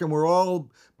comes back and we're all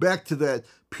back to that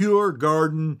pure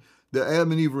garden that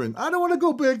Adam and Eve were in. I don't want to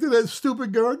go back to that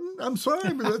stupid garden. I'm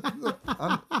sorry, but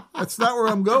that's not where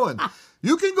I'm going.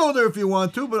 You can go there if you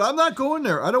want to, but I'm not going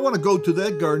there. I don't want to go to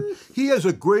that garden. He has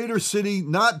a greater city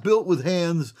not built with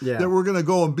hands that we're going to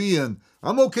go and be in.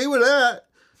 I'm okay with that.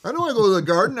 I don't want to go to the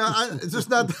garden. It's just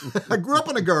not. I grew up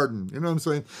in a garden. You know what I'm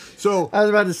saying? So I was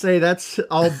about to say that's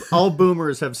all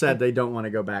boomers have said they don't want to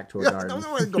go back to a garden. I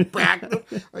don't want to go back.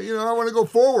 I want to go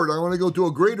forward. I want to go to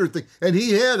a greater thing. And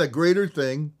he had a greater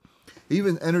thing. He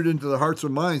even entered into the hearts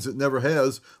and minds that never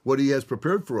has what he has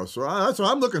prepared for us. So that's what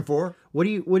I'm looking for.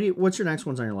 What's your next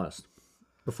ones on your list?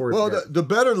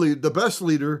 The best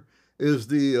leader is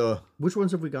the. Which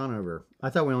ones have we gone over?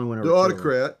 I thought we only went over the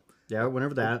autocrat. Yeah, we went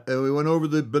over that. And we went over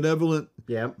the benevolent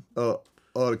yeah.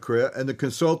 Autocrat. And the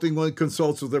consulting one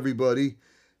consults with everybody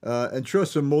and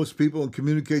trusts in most people and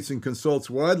communicates and consults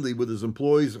widely with his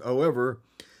employees. However,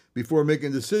 before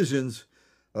making decisions,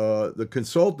 the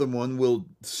consultant one will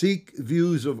seek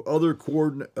views of other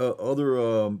people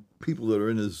that are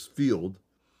in his field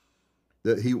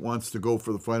that he wants to go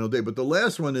for the final day. But the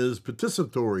last one is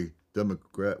participatory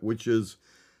Democrat, which is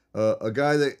a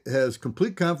guy that has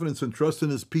complete confidence and trust in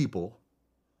his people,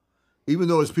 even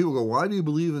though his people go, why do you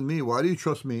believe in me? Why do you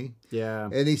trust me? Yeah.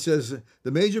 And he says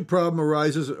the major problem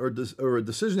arises or a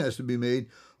decision has to be made.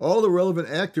 All the relevant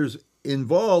actors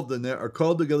involved in that are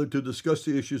called together to discuss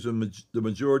the issues and the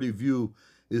majority view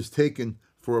is taken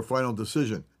for a final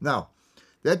decision. Now,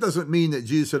 that doesn't mean that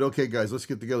Jesus said, okay, guys, let's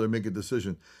get together and make a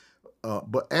decision.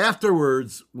 But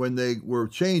afterwards, when they were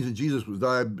changed and Jesus was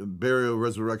died, burial,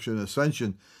 resurrection, and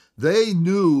ascension, they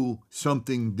knew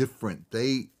something different.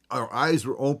 Our eyes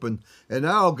were open, and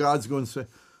now God's going to say,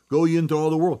 go ye into all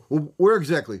the world. Well, where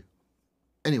exactly?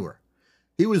 Anywhere.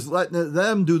 He was letting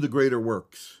them do the greater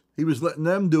works. He was letting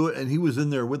them do it, and he was in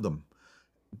there with them.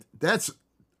 That's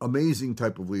amazing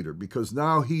type of leader, because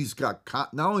now he's got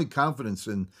not only confidence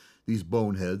in these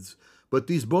boneheads, but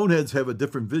these boneheads have a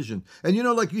different vision. And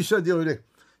like you said the other day,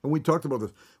 and we talked about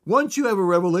this, once you have a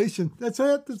revelation, that's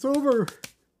it. It's over.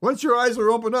 Once your eyes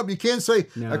are opened up, you can't say,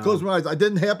 no. I closed my eyes. I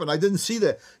didn't happen. I didn't see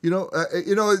that.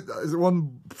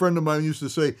 One friend of mine used to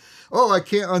say, oh, I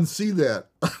can't unsee that.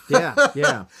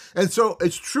 Yeah. And so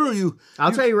it's true.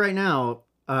 I'll tell you right now,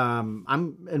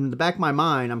 I'm in the back of my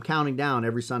mind, I'm counting down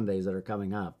every Sundays that are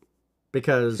coming up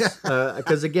because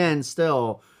again,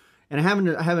 still, and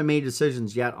I haven't made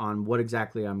decisions yet on what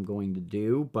exactly I'm going to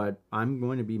do, but I'm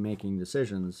going to be making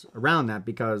decisions around that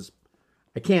because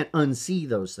I can't unsee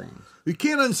those things. You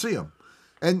can't unsee them.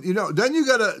 And, then you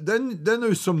gotta, then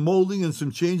there's some molding and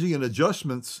some changing and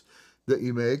adjustments that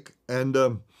you make. And,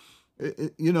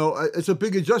 it's a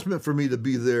big adjustment for me to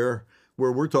be there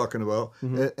where we're talking about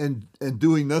and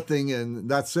doing nothing and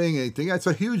not saying anything. That's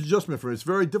a huge adjustment for me. It's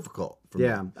very difficult for me.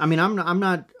 Yeah. I mean, I'm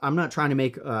not trying to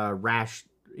make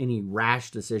any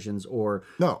rash decisions or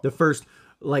the first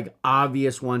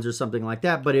obvious ones or something like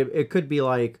that. But it could be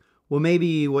well,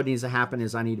 maybe what needs to happen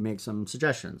is I need to make some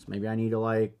suggestions. Maybe I need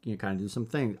to kind of do some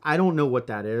things. I don't know what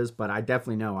that is, but I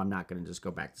definitely know I'm not going to just go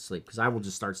back to sleep because I will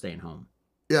just start staying home.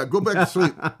 Yeah, go back to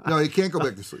sleep. No, you can't go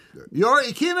back to sleep. You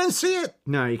can't unsee it.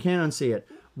 No, you can't unsee it.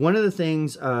 One of the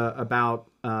things about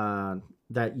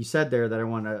that you said there that I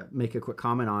want to make a quick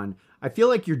comment on, I feel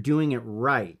like you're doing it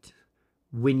right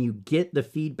when you get the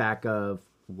feedback of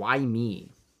why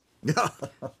me?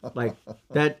 Like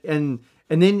that, and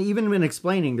then even when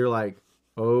explaining, they're like,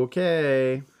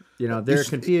 okay, they're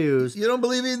confused. You don't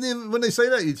believe me when they say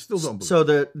that? You still don't believe.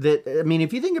 So I mean,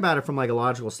 if you think about it from a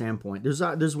logical standpoint,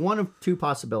 there's one of two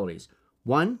possibilities.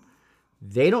 One,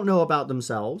 they don't know about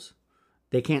themselves.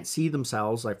 They can't see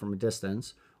themselves from a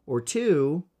distance. Or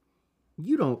two,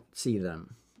 you don't see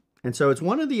them. And so it's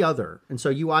one or the other. And so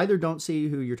you either don't see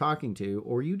who you're talking to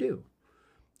or you do.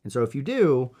 And so if you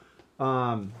do,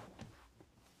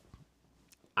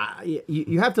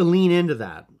 you have to lean into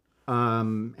that.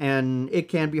 And it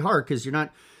can be hard because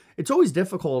it's always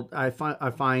difficult, I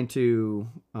find to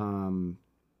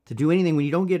do anything when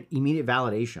you don't get immediate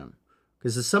validation.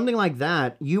 Because it's something like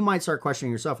that, you might start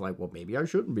questioning yourself, well, maybe I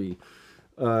shouldn't be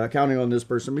counting on this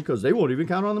person because they won't even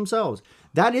count on themselves.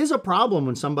 That is a problem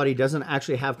when somebody doesn't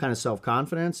actually have kind of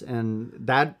self-confidence. And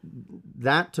that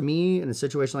to me, in a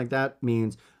situation like that,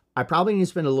 means I probably need to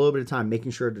spend a little bit of time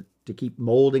making sure to keep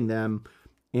molding them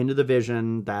into the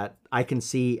vision that I can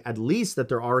see at least that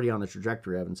they're already on the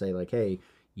trajectory of, and say like, hey,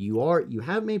 you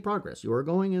have made progress. You are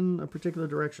going in a particular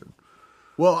direction.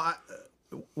 Well,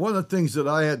 one of the things that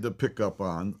I had to pick up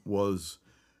on was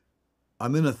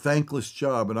I'm in a thankless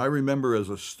job. And I remember as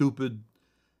a stupid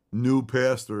new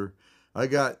pastor, I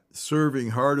got serving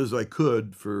hard as I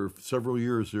could for several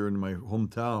years here in my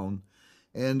hometown.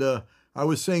 And I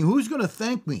was saying, who's going to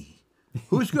thank me?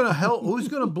 Who's going to help? Who's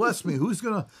going to bless me? Who's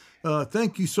going to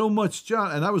thank you so much,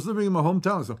 John? And I was living in my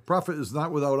hometown. So a prophet is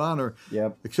not without honor,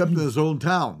 except in his own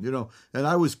town, you know. And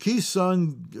I was Keith's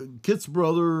son, Kit's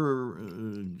brother,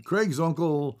 Craig's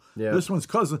uncle, this one's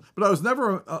cousin. But I was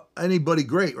never anybody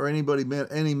great or any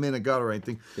man of God or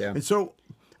anything. Yeah. And so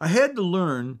I had to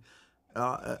learn.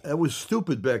 It was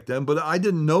stupid back then, but I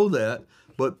didn't know that.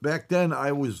 But back then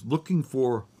I was looking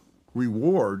for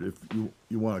reward, if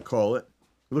you want to call it,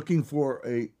 looking for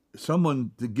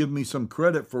someone to give me some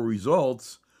credit for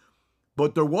results,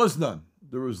 but there was none.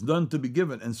 There was none to be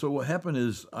given. And so what happened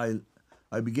is I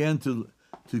began to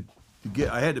get,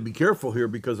 I had to be careful here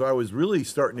because I was really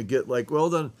starting to get like, well,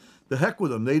 then the heck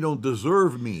with them. They don't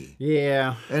deserve me.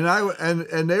 Yeah.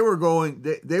 And they were going,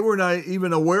 they were not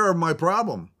even aware of my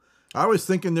problem. I was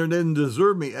thinking they didn't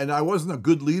deserve me, and I wasn't a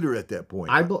good leader at that point.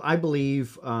 I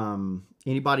believe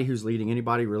anybody who's leading,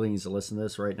 anybody really needs to listen to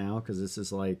this right now, because this is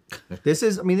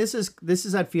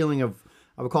that feeling of,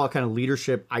 I would call it kind of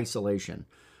leadership isolation.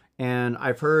 And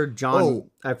I've heard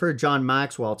John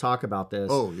Maxwell talk about this.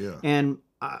 Oh yeah. And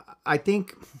I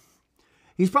think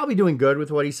he's probably doing good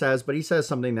with what he says, but he says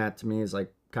something that to me is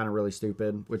like kind of really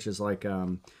stupid, which is like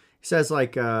he says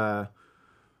like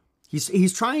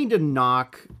he's trying to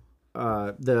knock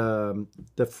the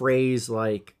phrase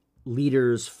like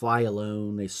leaders fly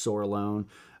alone, they soar alone,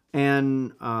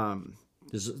 and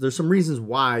there's some reasons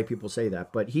why people say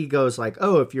that, but he goes like,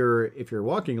 oh, if you're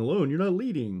walking alone, you're not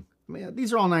leading. I mean,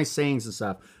 these are all nice sayings and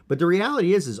stuff, but the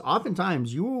reality is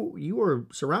oftentimes you are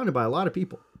surrounded by a lot of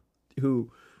people who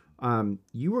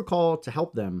you were called to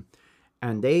help them,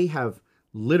 and they have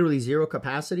literally zero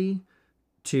capacity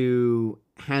to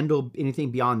handle anything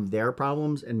beyond their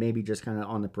problems and maybe just kind of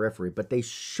on the periphery, but they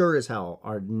sure as hell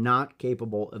are not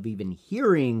capable of even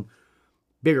hearing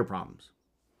bigger problems.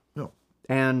 No.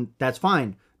 And that's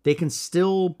fine. They can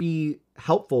still be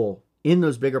helpful in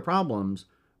those bigger problems,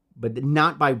 but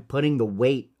not by putting the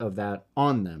weight of that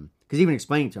on them. Because even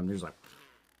explaining to them, there's like,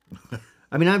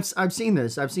 I mean, I've seen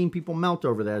this. I've seen people melt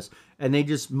over this, and they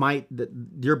just might.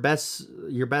 Your best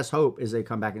hope is they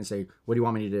come back and say, "What do you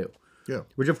want me to do?" Yeah.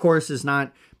 Which of course is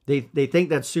not. They think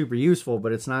that's super useful,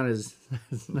 but it's not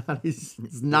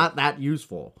that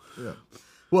useful. Yeah.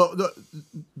 Well,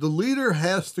 the leader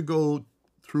has to go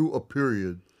through a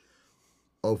period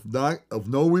of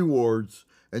no rewards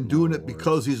and doing it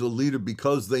because he's a leader,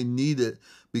 because they need it,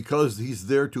 because he's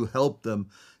there to help them,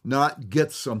 not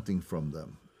get something from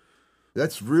them.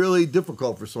 That's really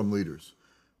difficult for some leaders.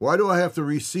 Why do I have to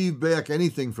receive back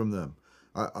anything from them?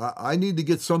 I need to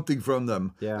get something from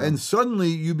them. Yeah. And suddenly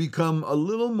you become a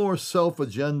little more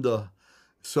selfish,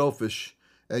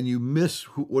 and you miss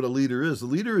what a leader is. A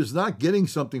leader is not getting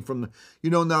something from them.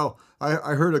 You know, now,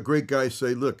 I heard a great guy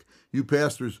say, look, you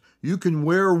pastors, you can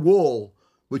wear wool,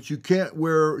 but you can't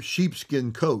wear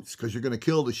sheepskin coats because you're going to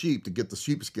kill the sheep to get the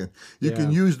sheepskin. You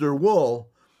can use their wool.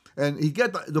 And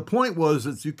the point was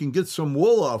that you can get some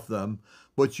wool off them,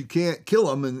 but you can't kill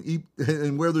them and eat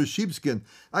and wear their sheepskin.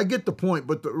 I get the point,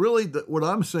 but what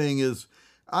I'm saying is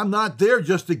I'm not there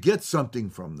just to get something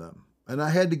from them. And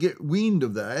I had to get weaned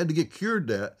of that. I had to get cured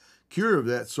of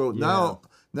that. So now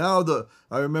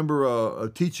I remember a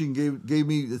teaching gave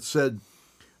me, it said,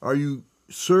 are you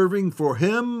serving for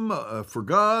him, for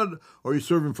God, or are you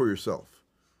serving for yourself?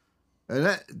 And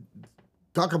that,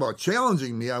 talk about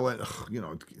challenging me. I went,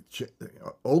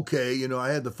 okay, I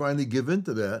had to finally give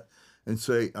into that and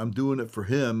say, I'm doing it for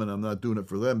him and I'm not doing it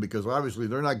for them, because obviously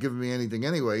they're not giving me anything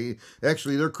anyway.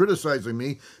 Actually, they're criticizing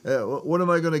me. What am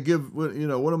I going to give? What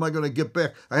am I going to get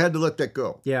back? I had to let that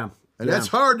go. Yeah. And that's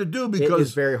hard to do, because it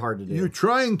is very hard to do. You're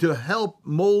trying to help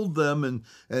mold them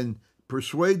and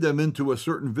persuade them into a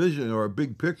certain vision or a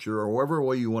big picture or whatever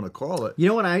way you want to call it. You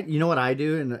know what I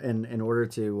do in order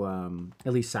to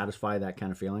at least satisfy that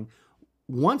kind of feeling?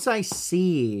 Once I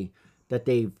see that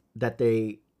they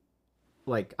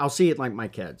like, I'll see it like my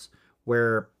kids,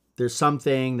 where there's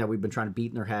something that we've been trying to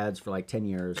beat in their heads for like 10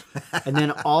 years. And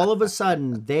then all of a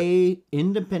sudden they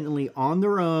independently on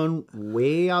their own,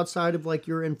 way outside of like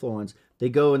your influence, they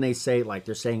go and they say, like,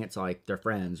 they're saying it to like their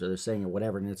friends or they're saying it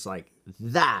whatever. And it's like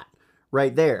that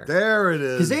right there. There it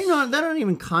is. Because they're not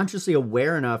even consciously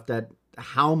aware enough that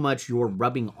how much you're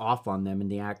rubbing off on them in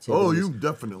the activities. Oh, you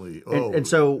definitely. Oh, and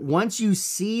so once you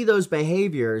see those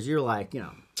behaviors, you're like,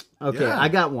 okay, Yeah. I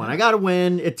got one. I got to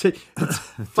win. It's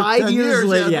 5 years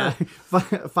later. Yeah,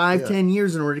 10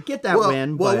 years in order to get that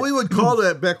win. Well, but we would call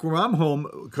that back where I'm home,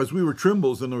 because we were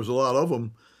Trimbles and there was a lot of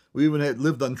them. We even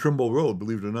lived on Trimble Road,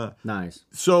 believe it or not. nice.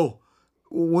 So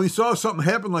when we saw something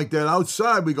happen like that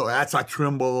outside, we go, that's a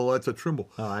Trimble, that's a Trimble.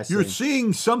 Oh, I see. You're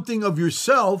seeing something of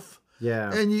yourself,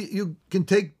 Yeah. and you can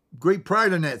take great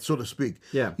pride in that, so to speak.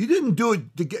 Yeah. You didn't do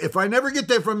it to get, if I never get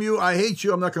that from you, I hate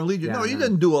you, I'm not going to lead you. Yeah, no, you no.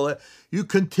 didn't do all that. You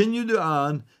continued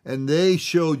on, and they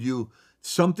showed you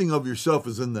something of yourself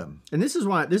is in them. And this is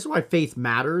why faith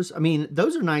matters. I mean,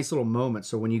 those are nice little moments.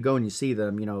 So when you go and you see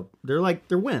them,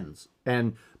 they're wins.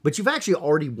 But you've actually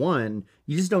already won.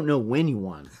 You just don't know when you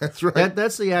won. That's right.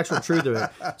 That's the actual truth of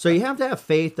it. So you have to have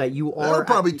faith that you are. I'll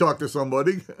probably talk to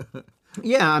somebody.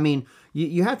 Yeah, I mean,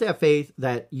 you have to have faith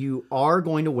that you are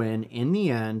going to win in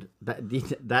the end.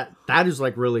 That is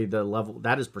like really the level.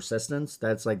 That is persistence.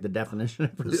 That's like the definition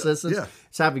of persistence. Yeah.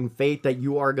 It's having faith that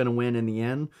you are going to win in the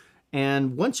end.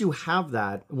 And once you have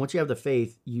that, once you have the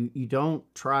faith, you don't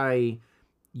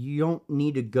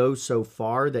need to go so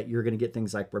far that you're going to get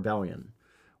things like rebellion,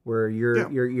 where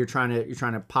you're trying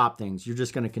to pop things. You're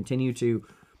just going to continue to.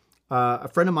 A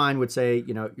friend of mine would say,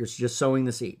 you're just sowing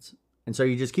the seeds, and so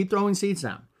you just keep throwing seeds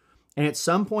down. And at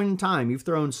some point in time, you've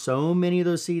thrown so many of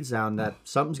those seeds down that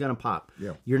something's going to pop.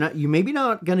 Yeah. You maybe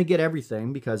not going to get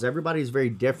everything, because everybody's very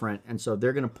different, and so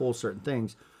they're going to pull certain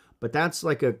things. But that's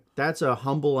a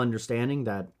humble understanding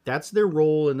that that's their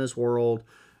role in this world,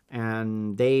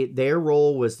 and their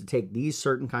role was to take these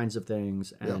certain kinds of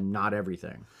things and not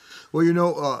everything. Well,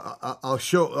 I'll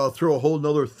throw a whole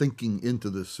nother thinking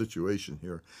into this situation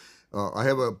here. I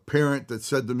have a parent that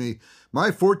said to me,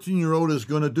 my 14-year-old is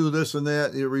going to do this and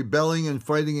that, rebelling and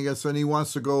fighting against, and he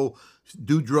wants to go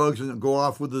do drugs and go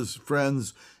off with his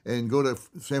friends and go to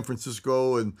San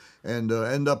Francisco and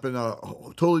end up in a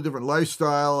totally different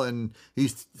lifestyle. And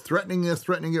he's threatening it,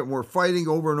 and we're fighting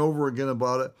over and over again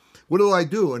about it. What do I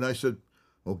do? And I said,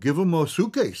 well, give him a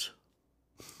suitcase.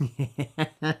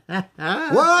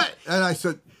 What? And I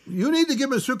said, you need to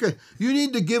give him a suitcase. You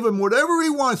need to give him whatever he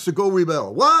wants to go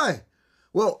rebel. Why?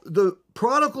 Well, the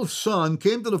prodigal son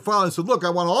came to the father and said, look, I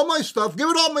want all my stuff. Give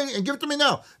it all me and give it to me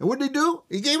now. And what did he do?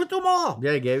 He gave it to them all.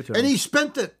 Yeah, he gave it to him. And he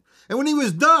spent it. And when he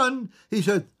was done, he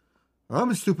said, I'm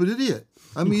a stupid idiot.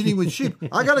 I'm eating with sheep.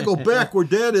 I got to go back where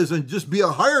Dad is and just be a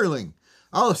hireling.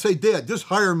 I'll say, Dad, just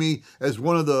hire me as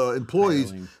one of the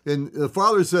employees. Hireling. And the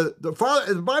father said,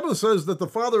 the Bible says that the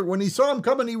father, when he saw him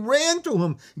coming, he ran to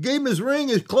him, gave him his ring,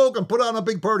 his cloak, and put on a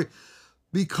big party.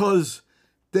 Because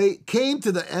they came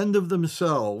to the end of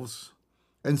themselves.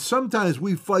 And sometimes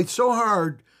we fight so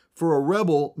hard for a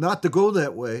rebel not to go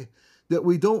that way that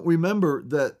we don't remember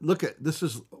that, look,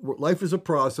 life is a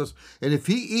process. And if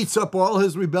he eats up all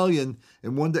his rebellion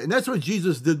in one day, and that's what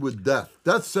Jesus did with death.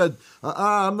 Death said,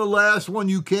 I'm the last one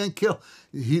you can't kill.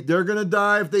 They're going to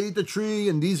die if they eat the tree,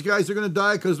 and these guys are going to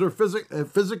die because they're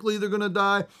physically they're going to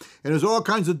die. And there's all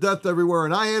kinds of death everywhere.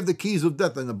 And I have the keys of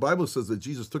death. And the Bible says that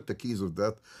Jesus took the keys of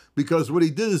death, because what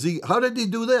he did is how did he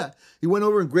do that? He went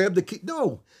over and grabbed the key.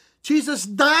 No, Jesus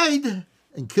died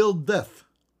and killed death.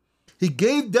 He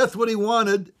gave death what he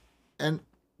wanted, and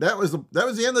that was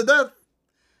the end of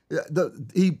death.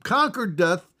 He conquered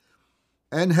death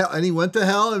and hell, and he went to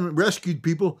hell and rescued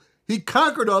people. He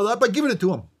conquered all that by giving it to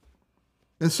them.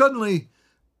 And suddenly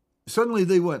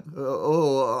they went,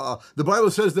 the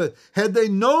Bible says that had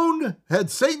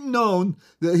Satan known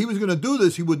that he was going to do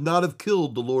this, he would not have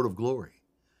killed the Lord of glory.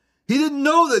 He didn't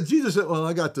know that Jesus said, well,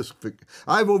 I got this.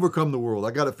 I've overcome the world.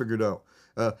 I got it figured out.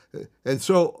 And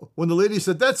so when the lady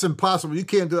said, that's impossible, you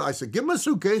can't do it, I said, give him a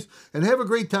suitcase and have a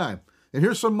great time. And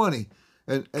here's some money.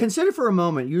 And consider for a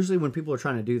moment, usually when people are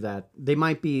trying to do that, they're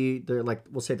like,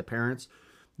 we'll say the parents,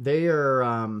 they're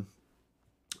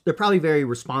probably very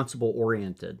responsible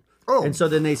oriented. Oh. And so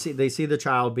then they see the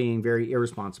child being very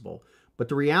irresponsible. But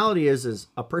the reality is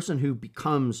a person who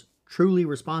becomes truly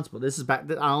responsible. This is back.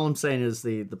 All I'm saying is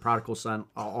the prodigal son,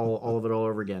 all of it all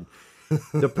over again.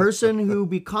 The person who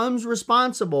becomes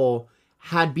responsible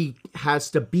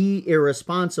has to be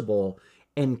irresponsible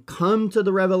and come to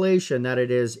the revelation that it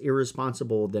is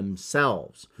irresponsible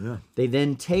themselves. Yeah. They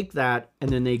then take that and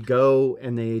then they go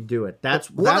and they do it. That's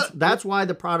why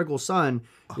the prodigal son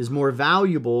is more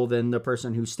valuable than the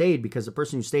person who stayed, because the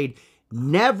person who stayed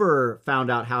never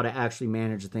found out how to actually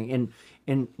manage the thing and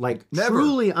Never.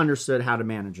 Truly understood how to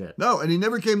manage it. No, and he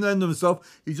never came to the end of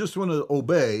himself. He just wanted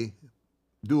to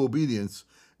do obedience,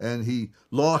 and he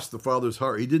lost the father's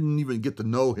heart. He didn't even get to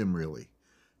know him really.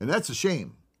 And that's a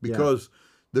shame, because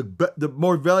The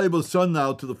more valuable son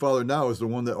now to the father now is the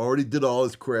one that already did all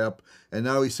his crap, and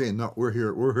now he's saying, "No, we're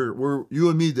here, we're you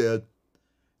and me, Dad."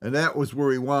 And that was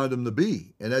where he wanted him to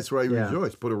be, and that's why he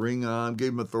rejoiced. Put a ring on,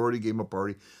 gave him authority, gave him a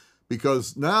party,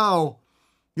 because now,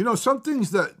 some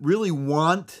things that really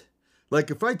want, like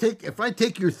if I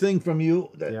take your thing from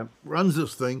you that runs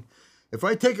this thing, if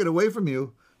I take it away from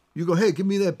you, you go, "Hey, give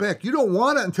me that back." You don't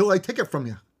want it until I take it from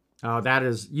you. Oh, that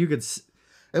is, you could.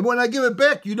 And when I give it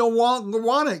back, you don't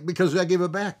want it because I gave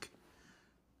it back.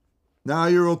 Now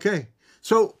you're okay.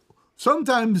 So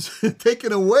sometimes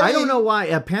taking away. I don't know why.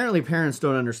 Apparently, parents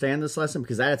don't understand this lesson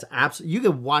because that's absolutely. You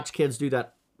can watch kids do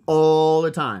that all the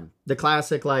time. The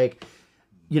classic, like,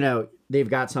 they've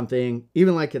got something,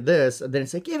 even like this, and then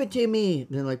it's like, "Give it to me."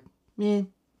 And then like, "Meh."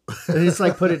 And it's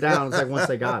like, put it down. It's like once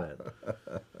they got it.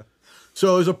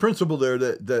 So there's a principle there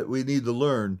that we need to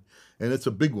learn, and it's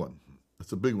a big one.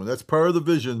 It's a big one. That's part of the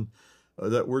vision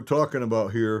that we're talking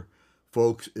about here,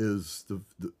 folks, is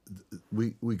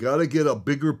we got to get a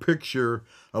bigger picture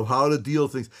of how to deal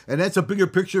with things. And that's a bigger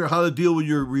picture of how to deal with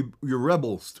your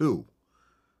rebels, too.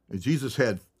 And Jesus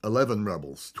had 11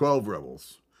 rebels, 12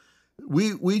 rebels.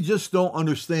 We just don't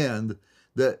understand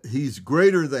that he's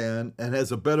greater than and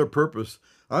has a better purpose.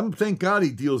 Thank God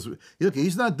he deals with... Look,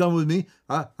 he's not done with me.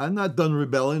 I'm not done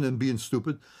rebelling and being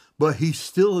stupid. But he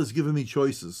still has given me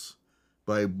choices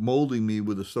by molding me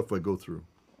with the stuff I go through.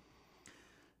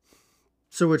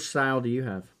 So which style do you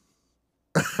have?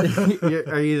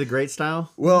 Are you the great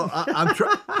style? Well,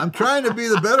 I'm trying to be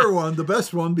the better one, the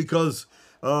best one, because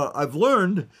I've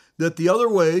learned that the other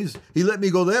ways, he let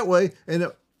me go that way,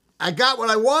 and I got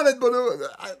what I wanted, but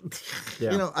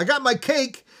I got my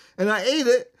cake, and I ate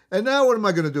it, and now what am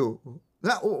I going to do?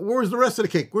 Now, where's the rest of the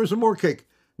cake? Where's the more cake?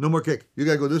 No more cake. You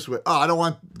got to go this way. Oh, I don't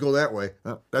want to go that way.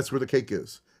 That's where the cake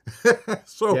is.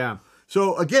 So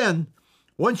again,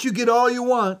 once you get all you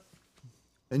want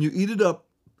and you eat it up,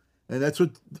 and that's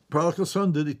what the prodigal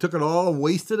son did. He took it all,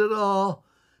 wasted it all,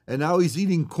 and now he's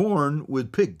eating corn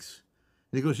with pigs.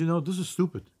 And he goes, this is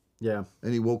stupid. Yeah.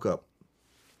 And he woke up.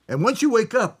 And once you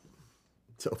wake up,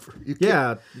 it's over.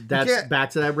 That's back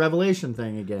to that revelation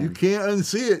thing again. You can't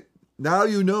unsee it. Now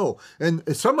you know. And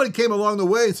if somebody came along the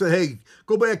way and said, "Hey,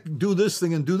 go back and do this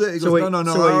thing and do that," he goes, no, I've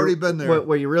already been there.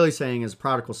 What you're really saying is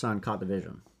prodigal son caught the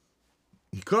vision.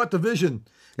 He caught the vision.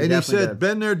 And he said,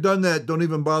 "Been there, done that. Don't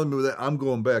even bother me with that. I'm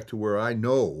going back to where I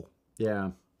know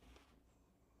that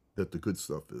the good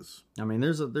stuff is." I mean,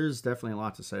 there's definitely a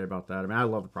lot to say about that. I mean, I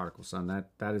love the prodigal son.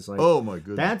 That is like, oh my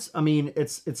goodness.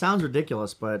 It sounds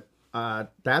ridiculous, but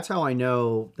that's how I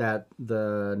know that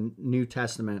the New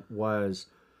Testament was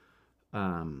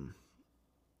divine.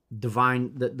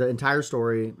 The entire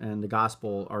story and the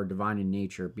gospel are divine in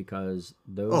nature, because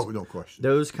no question.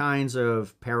 Those kinds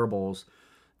of parables,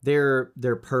 they're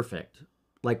perfect,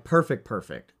 like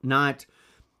perfect. Not,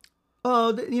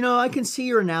 I can see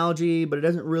your analogy, but it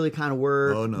doesn't really kind of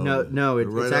work. Oh no,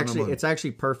 it's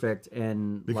actually perfect,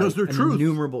 and because they're truth.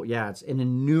 Innumerable, it's in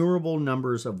innumerable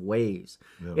numbers of ways.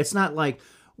 Yeah. It's not like,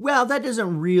 well, that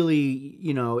doesn't really,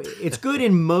 it's good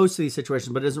in most of these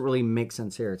situations, but it doesn't really make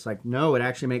sense here. It's like, no, it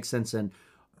actually makes sense in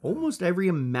almost every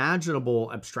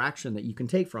imaginable abstraction that you can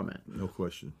take from it. No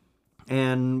question.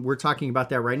 And we're talking about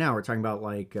that right now. We're talking about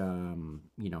like,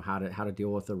 how to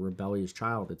deal with a rebellious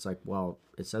child. It's like, well,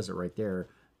 it says it right there.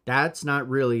 That's not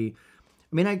really.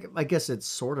 I mean, I guess it's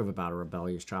sort of about a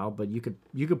rebellious child, but you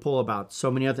could pull about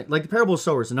so many other things. Like the parable of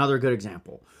sower is another good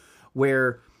example,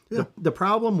 where the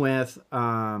problem with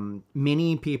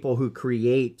many people who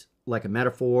create like a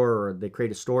metaphor or they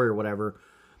create a story or whatever,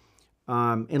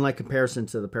 in like comparison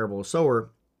to the parable of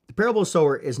sower. The parable of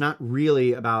sower is not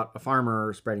really about a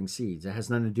farmer spreading seeds. It has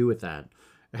nothing to do with that.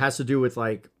 It has to do with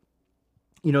like,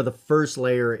 the first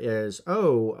layer is,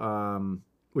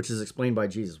 which is explained by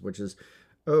Jesus, which is,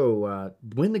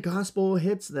 when the gospel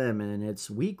hits them and it's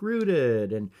weak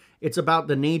rooted, and it's about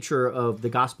the nature of the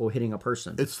gospel hitting a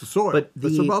person. It's the soil. But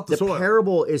it's about the soil.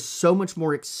 Parable is so much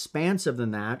more expansive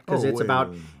than that, because it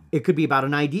could be about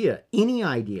an idea, any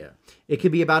idea. It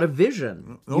could be about a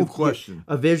vision. No question.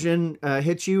 A vision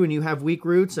hits you and you have weak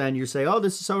roots and you say, "Oh,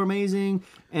 this is so amazing,"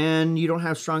 and you don't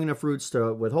have strong enough roots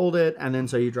to withhold it, and then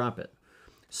so you drop it.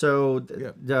 So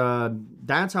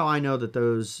that's how I know that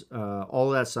those all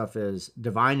of that stuff is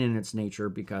divine in its nature,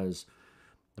 because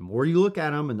the more you look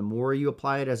at them and the more you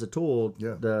apply it as a tool,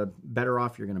 the better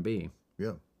off you're going to be.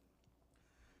 Yeah.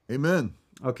 Amen.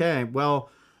 Okay. Well,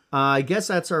 I guess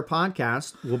that's our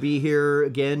podcast. We'll be here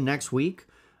again next week,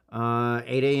 8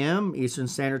 a.m. Eastern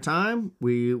Standard Time.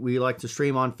 We like to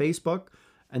stream on Facebook.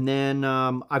 And then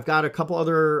I've got a couple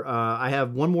other, I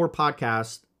have one more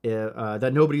podcast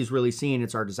that nobody's really seen.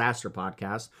 It's our disaster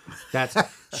podcast that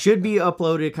should be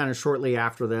uploaded kind of shortly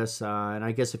after this. And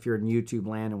I guess if you're in YouTube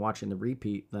land and watching the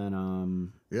repeat,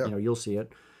 then you'll see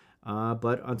it.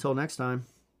 But until next time,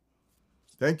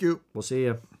 thank you. We'll see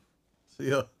you. See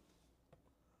ya.